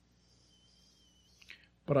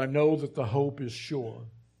 But I know that the hope is sure.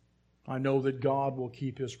 I know that God will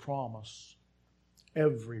keep His promise,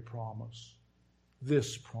 every promise,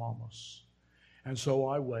 this promise. And so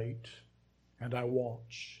I wait and I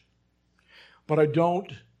watch. But I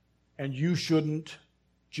don't, and you shouldn't,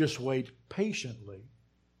 just wait patiently.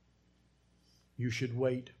 You should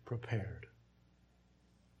wait prepared.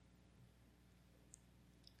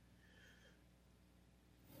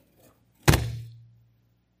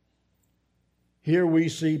 Here we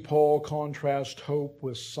see Paul contrast hope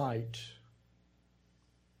with sight,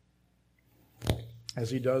 as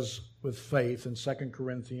he does with faith in 2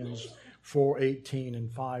 Corinthians 4:18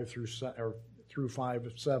 and 5 through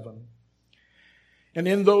 5:7. And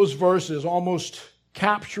in those verses, almost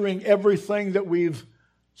capturing everything that we've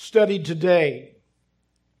studied today,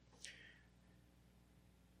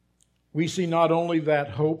 we see not only that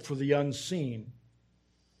hope for the unseen,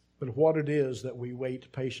 but what it is that we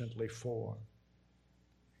wait patiently for.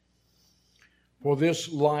 "For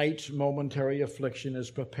this light, momentary affliction is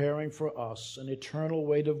preparing for us an eternal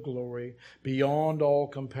weight of glory beyond all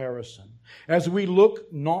comparison, as we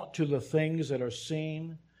look not to the things that are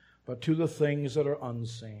seen, but to the things that are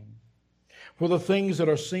unseen. For the things that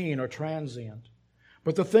are seen are transient,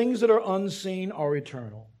 but the things that are unseen are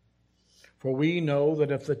eternal. For we know that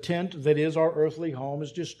if the tent that is our earthly home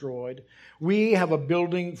is destroyed, we have a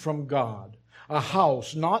building from God, a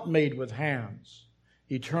house not made with hands,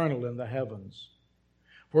 eternal in the heavens.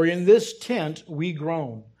 For in this tent we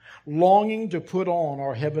groan, longing to put on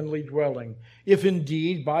our heavenly dwelling, if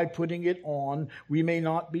indeed by putting it on we may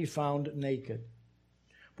not be found naked.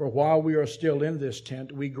 For while we are still in this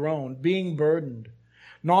tent we groan, being burdened,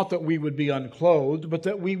 not that we would be unclothed, but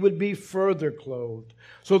that we would be further clothed,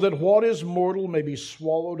 so that what is mortal may be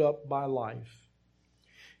swallowed up by life.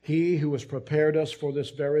 He who has prepared us for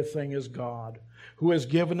this very thing is God, who has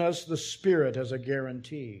given us the Spirit as a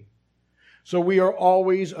guarantee. So we are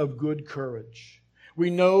always of good courage. We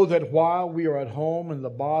know that while we are at home in the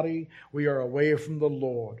body, we are away from the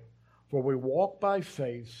Lord, for we walk by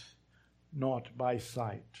faith, not by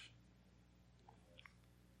sight."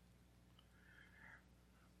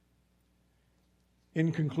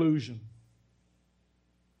 In conclusion,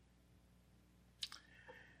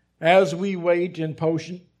 as we wait in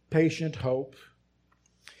patient hope,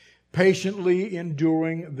 patiently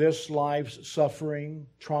enduring this life's suffering,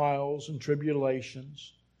 trials, and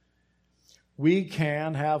tribulations, we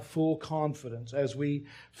can have full confidence as we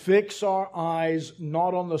fix our eyes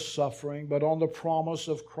not on the suffering, but on the promise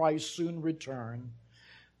of Christ's soon return,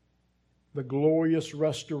 the glorious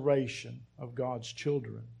restoration of God's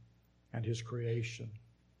children and His creation.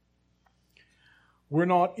 We're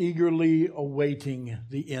not eagerly awaiting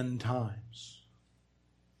the end times.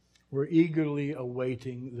 We're eagerly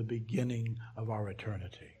awaiting the beginning of our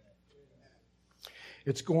eternity.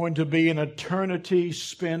 It's going to be an eternity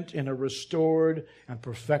spent in a restored and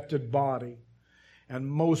perfected body. And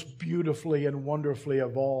most beautifully and wonderfully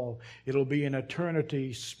of all, it'll be an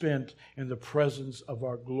eternity spent in the presence of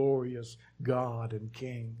our glorious God and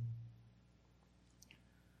King.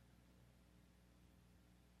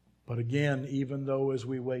 But again, even though as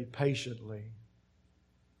we wait patiently,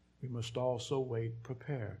 we must also wait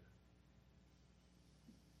prepared.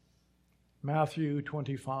 Matthew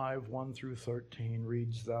 25, 1 through 13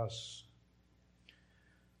 reads thus.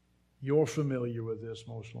 You're familiar with this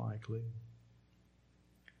most likely.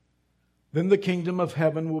 Then the kingdom of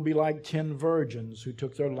heaven will be like 10 virgins who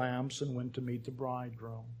took their lamps and went to meet the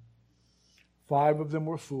bridegroom. 5 of them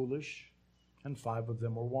were foolish, and 5 of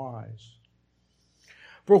them were wise.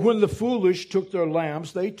 For when the foolish took their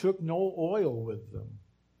lamps, they took no oil with them.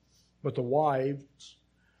 But the wives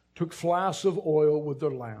took flasks of oil with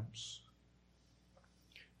their lamps.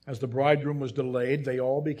 As the bridegroom was delayed, they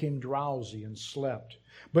all became drowsy and slept.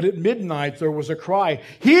 But at midnight there was a cry,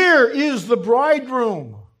 "Here is the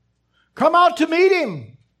bridegroom! Come out to meet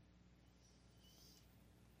him!"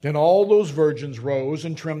 Then all those virgins rose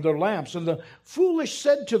and trimmed their lamps. And the foolish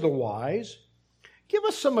said to the wise, "Give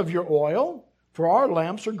us some of your oil, for our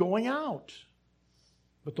lamps are going out."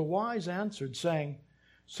 But the wise answered, saying,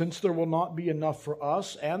 "Since there will not be enough for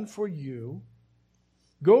us and for you,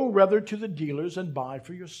 go rather to the dealers and buy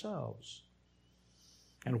for yourselves."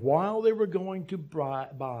 And while they were going to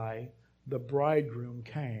buy, the bridegroom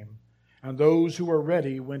came. And those who were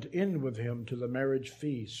ready went in with him to the marriage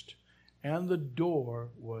feast, and the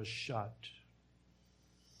door was shut.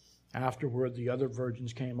 Afterward, the other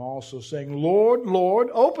virgins came also, saying, "Lord,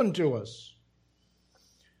 Lord, open to us."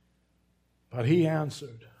 But he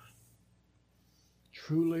answered,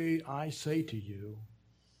 "Truly I say to you,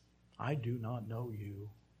 I do not know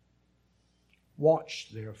you. Watch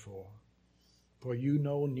therefore, for you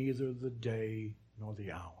know neither the day nor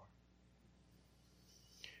the hour."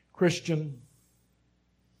 Christian,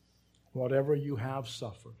 whatever you have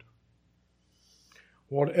suffered,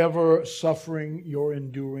 whatever suffering you're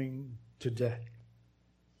enduring today,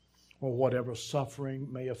 or whatever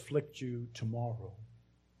suffering may afflict you tomorrow,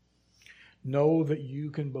 know that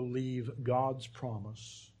you can believe God's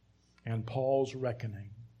promise and Paul's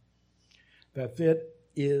reckoning that it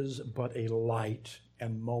is but a light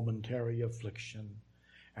and momentary affliction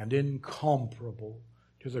and incomparable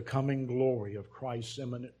to the coming glory of Christ's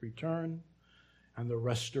imminent return and the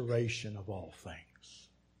restoration of all things.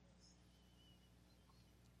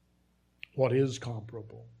 What is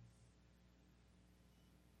comparable?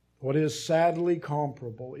 What is sadly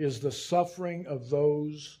comparable is the suffering of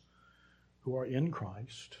those who are in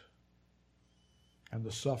Christ and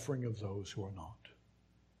the suffering of those who are not.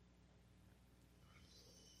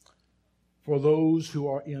 For those who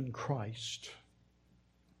are in Christ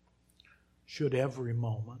should every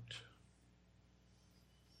moment,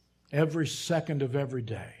 every second of every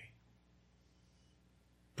day,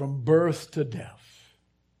 from birth to death,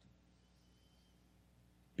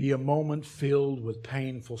 be a moment filled with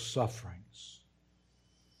painful sufferings.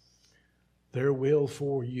 There will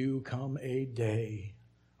for you come a day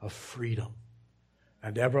of freedom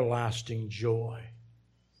and everlasting joy.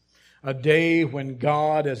 A day when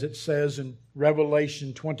God, as it says in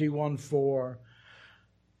Revelation 21:4,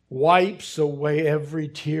 wipes away every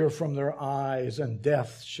tear from their eyes, and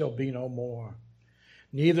death shall be no more.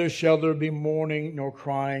 Neither shall there be mourning, nor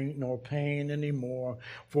crying, nor pain any more,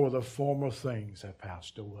 for the former things have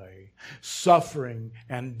passed away. Suffering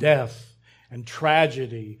and death and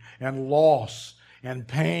tragedy and loss and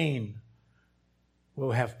pain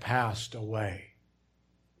will have passed away.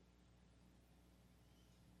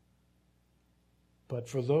 But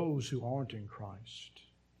for those who aren't in Christ,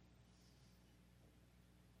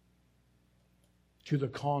 to the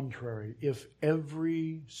contrary, if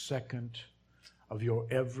every second of your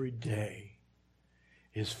every day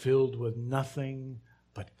is filled with nothing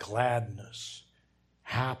but gladness,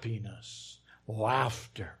 happiness,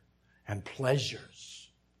 laughter, and pleasures,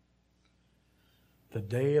 the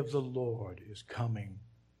day of the Lord is coming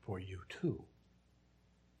for you too.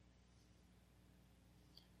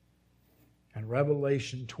 And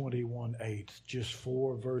Revelation 21:8, just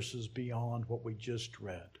 4 verses beyond what we just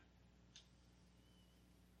read,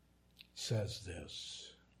 says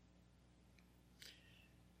this: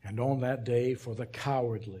 "And on that day for the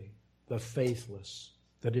cowardly, the faithless,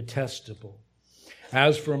 the detestable,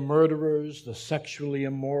 As for murderers, the sexually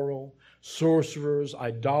immoral, sorcerers,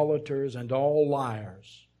 idolaters, and all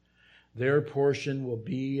liars, their portion will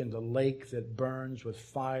be in the lake that burns with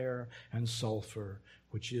fire and sulfur,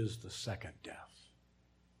 which is the second death.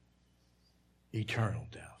 Eternal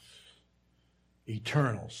death.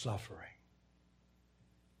 Eternal suffering.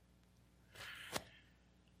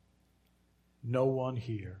 No one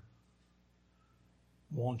here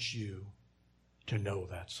wants you to know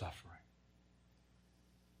that suffering.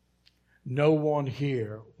 No one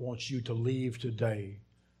here wants you to leave today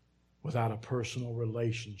without a personal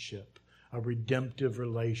relationship, a redemptive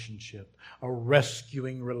relationship, a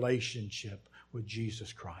rescuing relationship with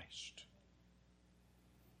Jesus Christ.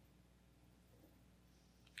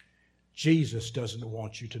 Jesus doesn't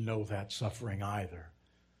want you to know that suffering either.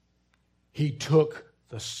 He took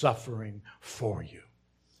the suffering for you,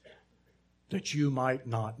 that you might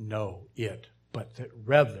not know it, but that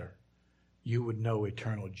rather you would know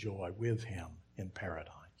eternal joy with Him in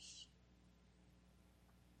paradise.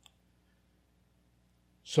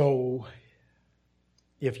 So,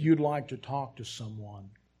 if you'd like to talk to someone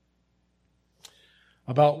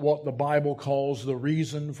about what the Bible calls the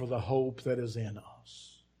reason for the hope that is in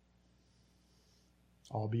us,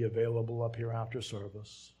 I'll be available up here after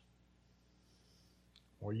service.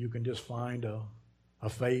 Or you can just find a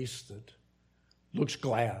face that looks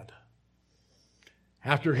glad.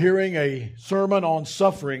 After hearing a sermon on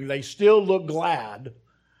suffering, they still look glad.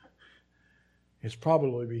 It's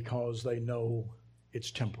probably because they know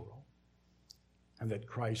it's temporal and that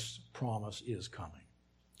Christ's promise is coming.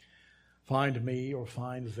 Find me or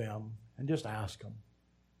find them and just ask them,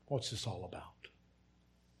 what's this all about?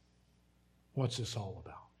 What's this all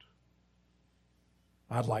about?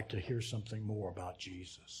 I'd like to hear something more about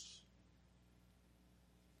Jesus.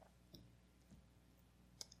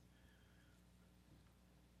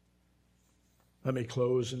 Let me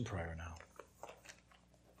close in prayer now.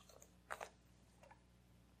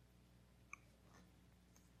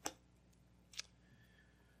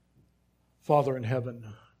 Father in heaven,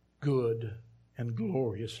 good and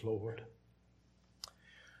glorious Lord,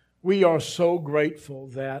 we are so grateful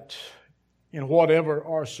that in whatever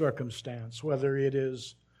our circumstance, whether it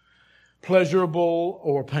is pleasurable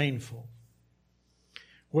or painful,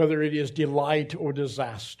 whether it is delight or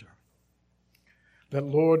disaster, that,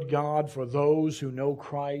 Lord God, for those who know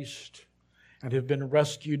Christ and have been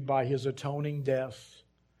rescued by His atoning death,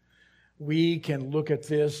 we can look at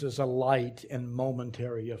this as a light and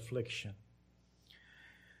momentary affliction.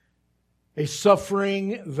 A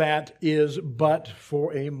suffering that is but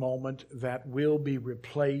for a moment, that will be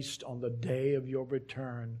replaced on the day of your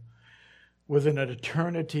return with an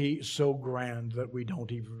eternity so grand that we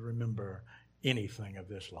don't even remember anything of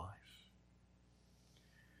this life.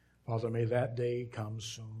 Father, may that day come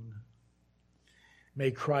soon.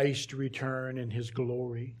 May Christ return in His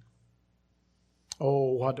glory.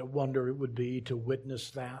 Oh, what a wonder it would be to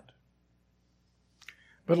witness that.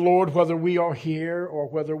 But Lord, whether we are here or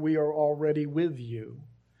whether we are already with you,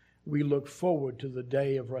 we look forward to the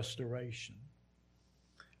day of restoration,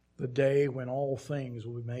 the day when all things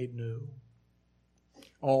will be made new,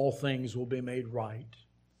 all things will be made right,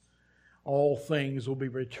 all things will be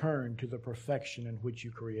returned to the perfection in which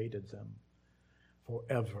you created them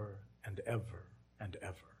forever and ever and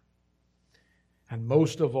ever. And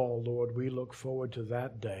most of all, Lord, we look forward to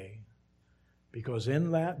that day, because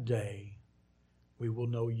in that day we will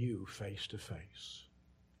know you face to face.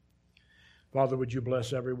 Father, would you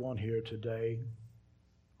bless everyone here today?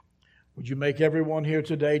 Would you make everyone here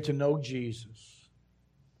today to know Jesus?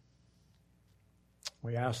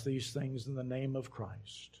 We ask these things in the name of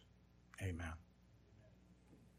Christ. Amen.